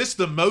 Is this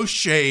the most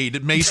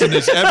shade Mason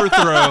has ever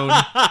thrown?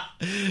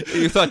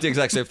 You thought the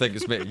exact same thing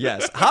as me.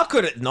 Yes. How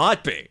could it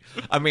not be?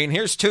 I mean,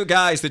 here's two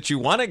guys that you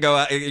want to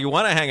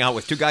hang out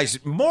with, two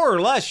guys more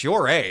or less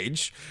your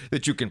age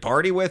that you can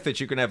party with, that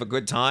you can have a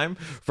good time,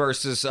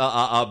 versus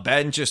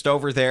Ben just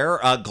over there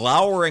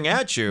glowering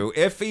at you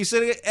if he's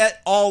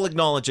at all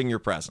acknowledging your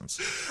presence.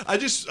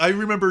 I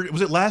remember,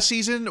 was it last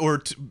season or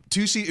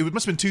it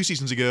must have been 2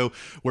 seasons ago,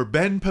 where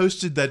Ben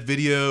posted that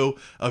video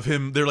of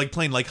him, they're like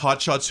playing like hot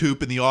shots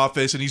hoop in the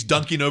office, and he's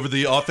dunking over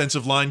the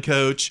offensive line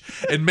coach,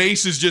 and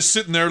Mace is just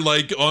sitting there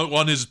like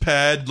on his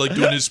pad, like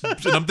doing his,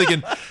 and I'm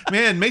thinking,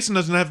 man, Mason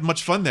doesn't have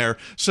much fun there.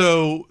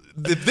 So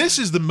this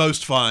is the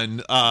most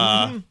fun.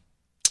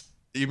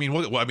 You mean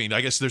what? Well, I mean, I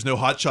guess there's no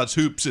hot shots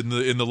hoops in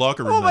the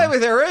locker room. Well, maybe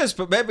there is,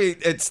 but maybe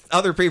it's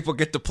other people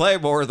get to play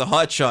more of the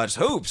hot shots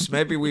hoops.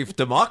 Maybe we've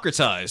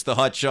democratized the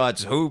hot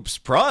shots hoops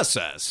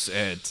process.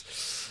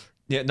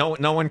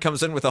 No one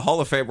comes in with a Hall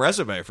of Fame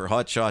resume for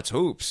hot shots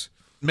hoops.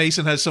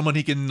 Mason has someone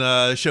he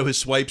can show his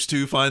swipes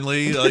to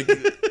finally. Like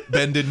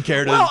Ben didn't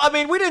care to. Well, I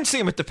mean, we didn't see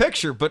him at the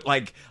picture, but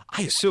like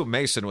I assume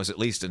Mason was at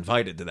least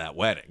invited to that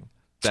wedding.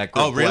 That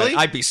group Oh, really?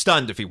 I'd be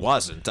stunned if he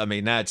wasn't. I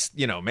mean, that's,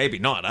 maybe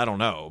not. I don't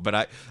know.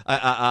 But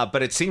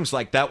but it seems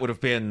like that would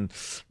have been,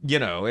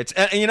 it's,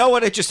 and you know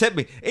what? It just hit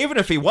me. Even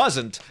if he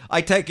wasn't,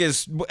 I take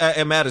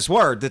him at his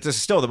word that this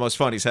is still the most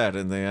fun he's had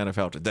in the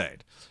NFL to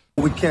date.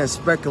 We can't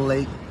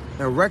speculate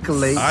and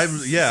recollect.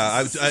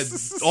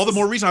 All the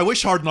more reason I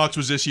wish Hard Knocks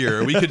was this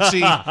year. We could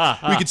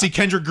see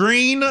Kendrick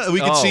Green. We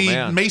could see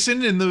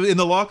Mason in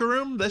the locker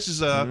room. This is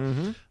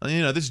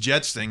this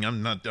Jets thing.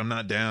 I'm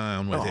not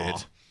down with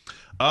it.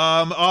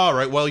 All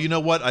right. Well, you know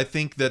what? I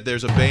think that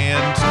there's a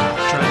band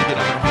trying to get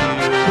on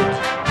the field.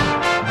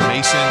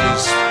 Mason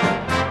is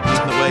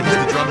in the way. He's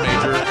the drum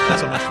major.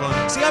 That's so much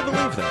fun. See, I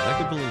believe that. I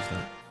could believe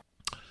that.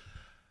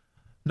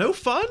 No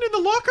fun in the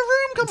locker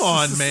room? Come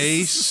on,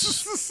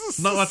 Mace.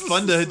 Not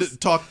fun to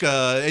talk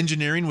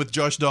engineering with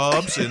Josh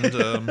Dobbs and.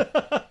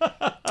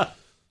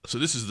 So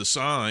this is the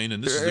sign,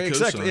 and this is the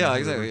exactly. cosign. Yeah,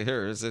 exactly.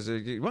 Here,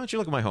 why don't you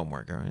look at my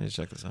homework? All right,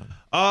 check this out.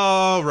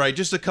 All right,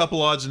 just a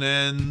couple odds and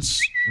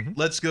ends.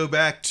 Let's go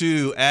back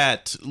to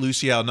at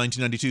Luciao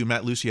 1992,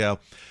 Matt Luciao.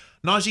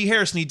 Najee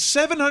Harris needs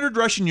 700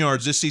 rushing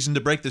yards this season to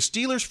break the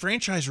Steelers'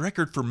 franchise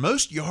record for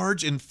most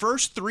yards in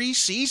first 3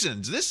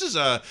 seasons. This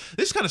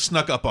kind of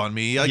snuck up on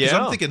me because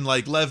I'm thinking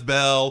like Lev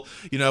Bell.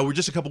 We're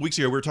just a couple weeks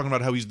ago we were talking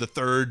about how he's the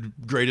 3rd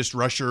greatest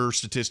rusher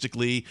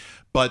statistically,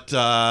 but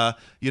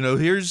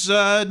here's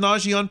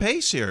Najee on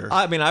pace here.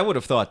 I mean, I would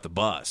have thought the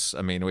bus.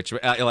 I mean, which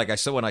like I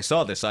said when I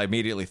saw this, I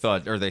immediately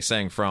thought, are they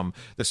saying from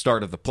the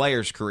start of the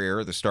player's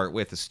career, the start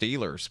with the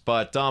Steelers?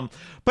 But no,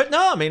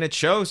 I mean, it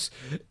shows.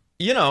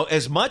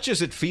 As much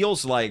as it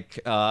feels like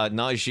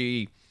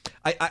Najee,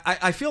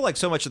 I feel like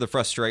so much of the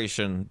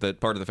frustration that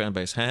part of the fan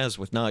base has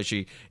with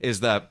Najee is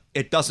that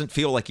it doesn't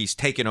feel like he's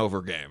taken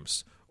over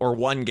games or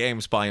won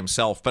games by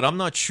himself. But I'm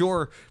not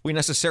sure we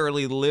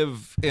necessarily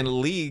live in a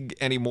league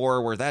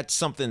anymore where that's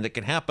something that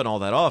can happen all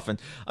that often.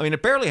 I mean,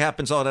 it barely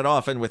happens all that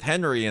often with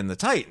Henry and the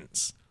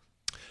Titans.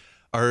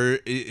 There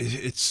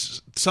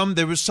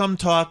was some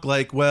talk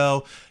like,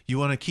 well, you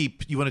want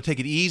to take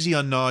it easy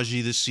on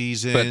Najee this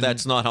season, but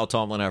that's not how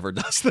Tomlin ever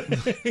does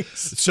things.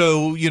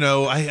 So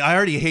I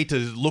already hate to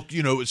look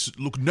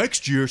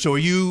next year. So are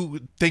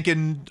you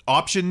thinking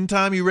option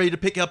time? Are you ready to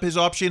pick up his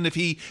option if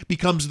he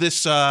becomes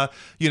this?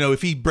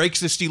 If he breaks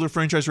the Steeler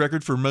franchise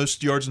record for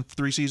most yards in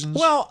 3 seasons?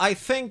 Well, I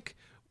think.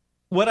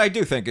 What I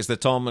do think is that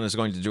Tomlin is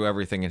going to do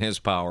everything in his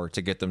power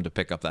to get them to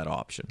pick up that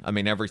option. I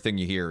mean, everything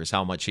you hear is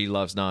how much he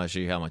loves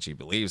Najee, how much he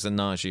believes in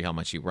Najee, how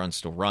much he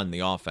wants to run the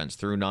offense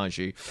through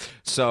Najee.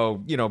 So,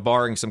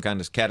 barring some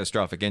kind of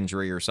catastrophic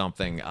injury or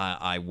something,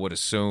 I would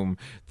assume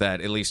that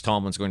at least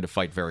Tomlin's going to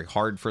fight very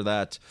hard for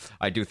that.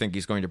 I do think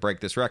he's going to break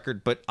this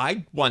record, but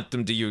I want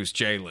them to use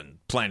Jalen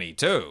plenty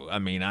too. I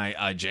mean,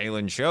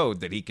 Jalen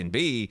showed that he can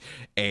be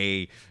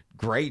a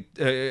great,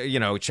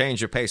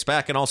 change of pace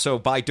back. And also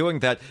by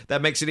doing that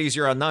makes it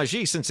easier on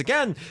Najee since,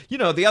 again,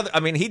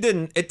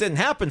 it didn't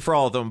happen for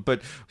all of them,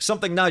 but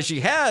something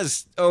Najee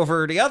has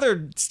over the other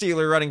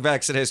Steeler running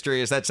backs in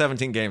history is that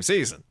 17-game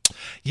season.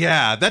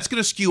 Yeah, that's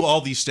going to skew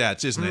all these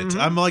stats, isn't it?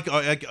 I'm like,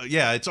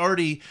 it's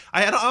already,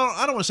 I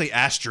don't want to say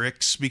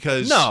asterisks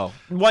because. No,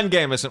 1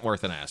 game isn't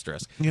worth an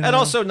asterisk. And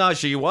also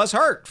Najee was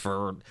hurt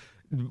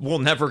we'll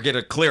never get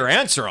a clear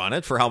answer on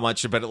it for how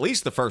much, but at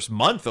least the first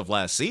month of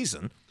last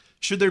season.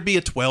 Should there be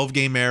a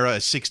 12-game era, a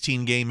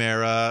 16-game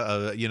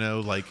era,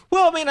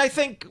 Well, I mean, I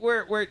think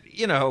we're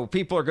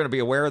people are going to be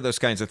aware of those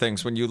kinds of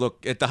things when you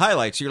look at the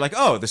highlights. You're like,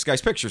 oh, this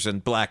guy's picture's in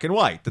black and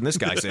white, and this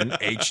guy's in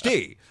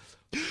HD.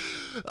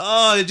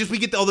 We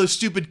get all those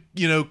stupid,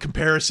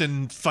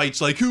 comparison fights,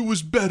 like who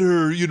was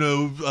better,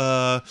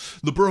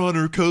 LeBron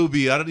or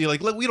Kobe.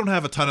 We don't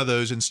have a ton of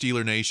those in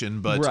Steeler Nation,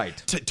 but right.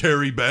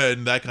 Terry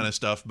Ben, that kind of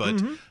stuff. But,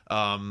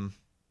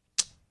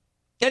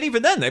 and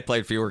even then, they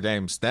played fewer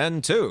games then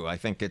too. I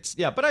think it's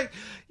but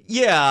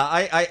you're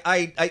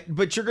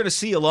going to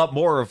see a lot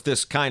more of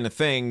this kind of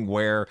thing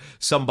where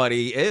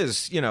somebody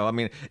is,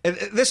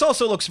 this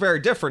also looks very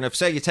different if,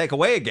 say, you take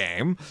away a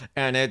game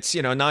and it's,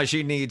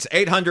 Najee needs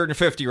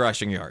 850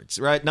 rushing yards,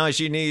 right?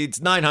 Najee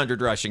needs 900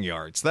 rushing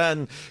yards.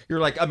 Then you're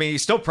like, he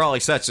still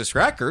probably sets this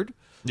record.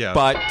 Yeah.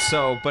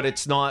 But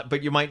it's not,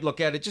 but you might look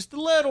at it just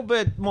a little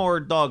bit more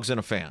dogs in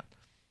a fan.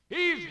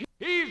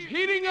 He's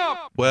heating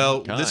up.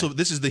 Well,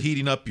 this is the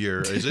heating up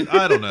year, is it?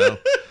 I don't know.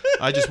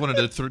 I just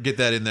wanted to get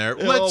that in there.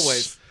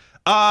 Always.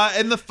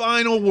 And the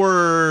final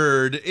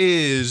word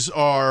is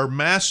our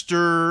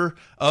master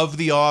of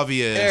the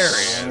obvious. There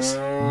he is.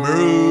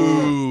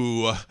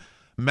 Moo.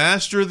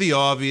 Master of the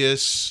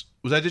obvious.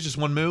 Was that just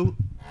one moo?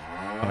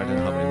 I don't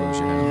know how many moos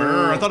you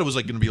have. I thought it was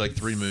going to be like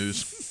 3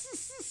 moos.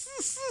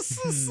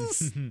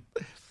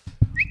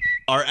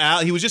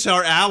 He was just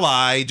our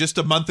ally just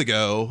a month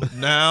ago.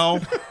 Now,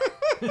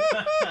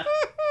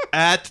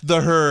 at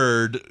the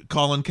herd,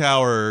 Colin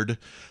Cowherd,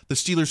 The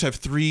Steelers have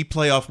 3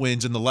 playoff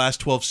wins in the last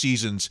 12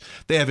 seasons.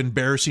 They have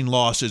embarrassing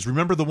losses.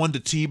 Remember the one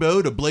to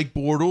Tebow, to Blake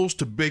Bortles,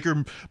 to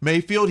Baker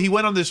Mayfield? He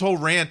went on this whole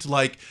rant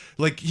like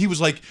he was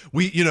like,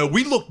 we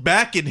look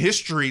back in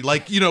history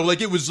like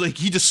it was like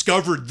he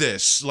discovered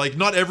this. Like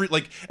not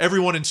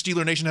everyone in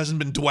Steeler Nation hasn't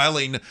been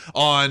dwelling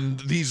on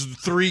these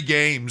 3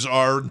 games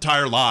our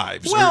entire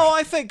lives. Well,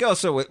 I think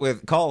also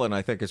with Colin,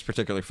 I think it's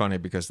particularly funny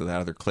because of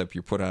that other clip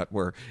you put out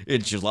where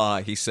in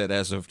July he said,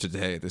 as of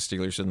today, the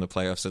Steelers are in the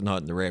playoffs and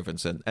not in the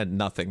Ravens, and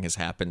nothing has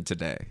happened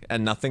today,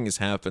 and nothing has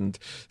happened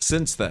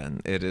since then.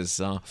 It is.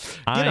 I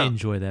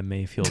enjoy that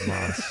Mayfield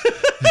loss.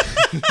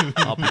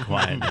 I'll be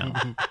quiet now.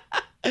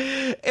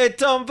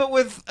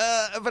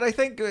 But I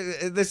think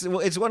this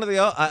it's one of the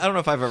I don't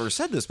know if I've ever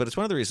said this, but it's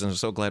one of the reasons I'm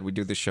so glad we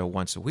do this show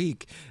once a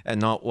week and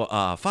not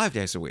 5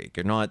 days a week,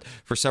 or not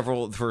for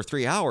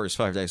 3 hours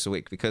 5 days a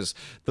week, because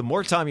the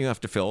more time you have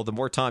to fill, the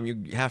more time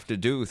you have to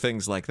do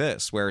things like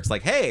this, where it's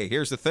like, hey,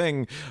 here's the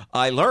thing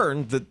I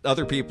learned that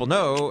other people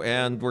know,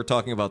 and we're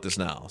talking about this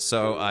now.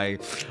 So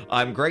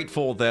I'm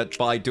grateful that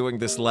by doing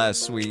this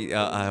less, we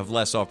have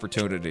less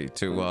opportunity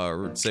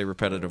to say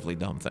repetitively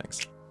dumb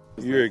things.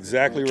 You're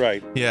exactly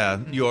right. Yeah,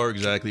 you are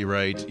exactly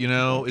right.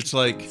 It's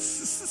like,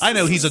 I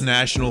know he's a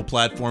national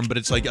platform, but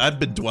it's like I've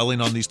been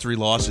dwelling on these 3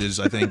 losses,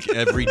 I think,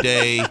 every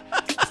day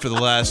for the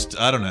last,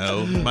 I don't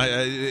know.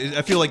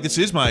 I feel like this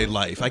is my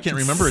life. I can't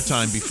remember a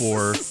time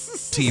before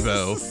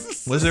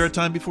Tebow. Was there a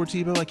time before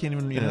Tebow? I can't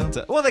even,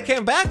 Well, they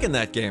came back in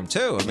that game,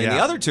 too. I mean, Yeah.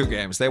 the other 2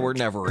 games, they were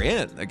never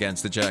in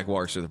against the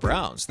Jaguars or the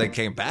Browns. They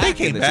came back.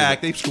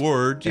 They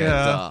scored,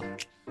 yeah.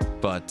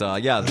 But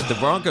the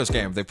Broncos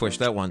game, they pushed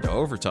that one to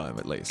overtime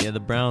at least. Yeah, the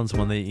Browns,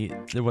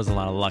 there wasn't a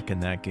lot of luck in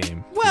that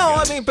game. Well,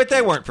 I mean, but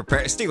they weren't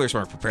prepared. Steelers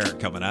weren't prepared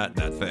coming at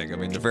that thing. I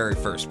mean, the very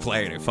first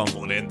play, they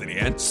fumbled it into the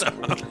end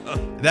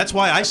zone. That's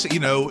why I say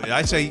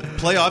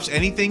playoffs,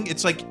 anything,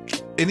 it's like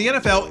in the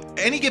NFL,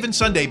 any given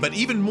Sunday, but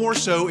even more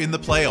so in the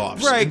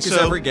playoffs. Right, because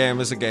every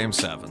game is a game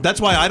 7. That's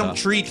why I don't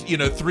treat, 3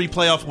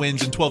 playoff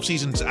wins in 12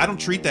 seasons. I don't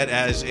treat that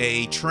as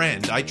a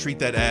trend. I treat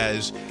that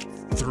as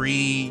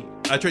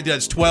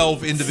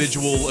 12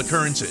 individual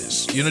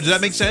occurrences. Does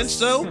that make sense,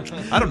 though?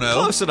 I don't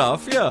know. Close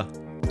enough, yeah.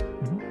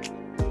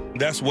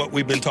 That's what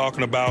we've been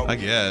talking about. I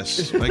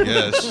guess.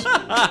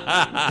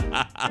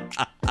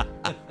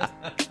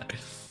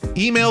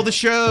 Email the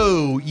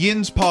show,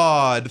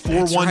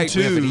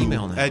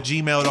 yinspod412 at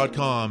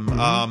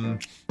gmail.com.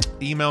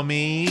 Email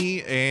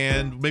me,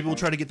 and maybe we'll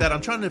try to get that. I'm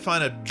trying to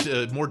find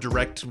a more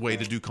direct way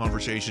to do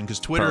conversation, because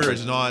Twitter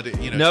is not,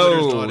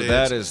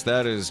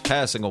 that is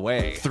passing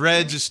away.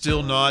 Threads is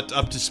still not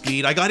up to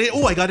speed. I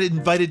got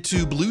invited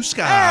to Blue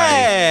Sky.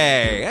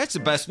 Hey, that's the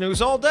best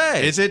news all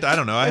day. Is it? I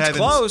don't know. It's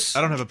close.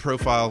 I don't have a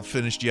profile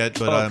finished yet,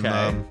 but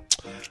okay.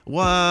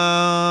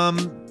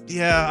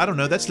 Yeah, I don't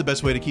know. That's the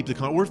best way to keep you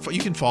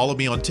can follow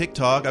me on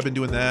TikTok. I've been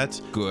doing that.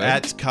 Good.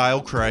 At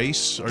Kyle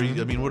Kreis.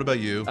 What about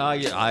you?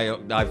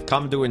 I've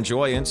come to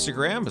enjoy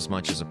Instagram as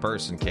much as a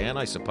person can,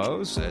 I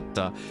suppose.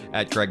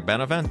 At Greg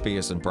Benevent, B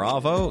as in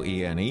Bravo,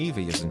 E-N-E,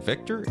 V as in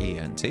Victor,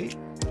 E-N-T.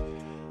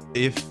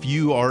 If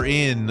you are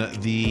in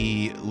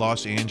the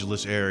Los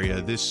Angeles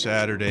area, this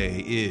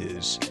Saturday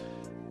is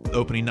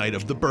opening night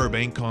of the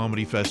Burbank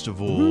Comedy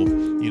Festival,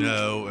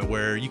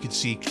 where you can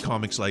see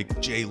comics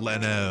like Jay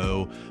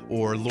Leno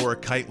or Laura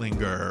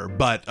Keitlinger,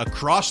 but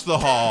across the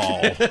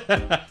hall,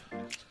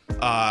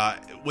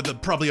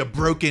 with probably a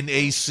broken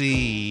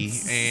AC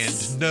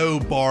and no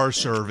bar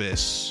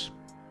service,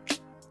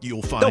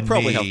 you'll find They'll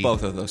probably have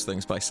both of those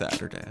things by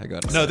Saturday, I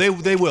gotta say. No, they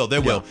will.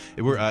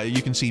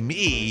 You can see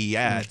me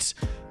at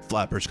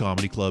Flappers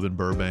Comedy Club in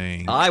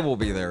Burbank. I will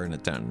be there in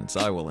attendance.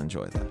 I will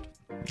enjoy that.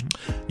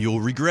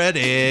 You'll regret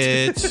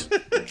it.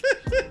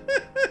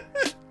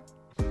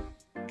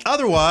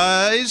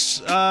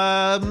 Otherwise,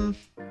 I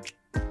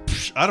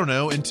don't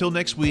know. Until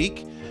next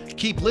week,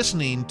 keep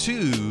listening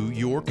to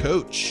your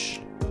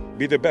coach.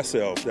 Be their best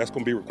selves. That's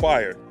going to be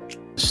required.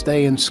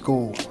 Stay in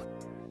school.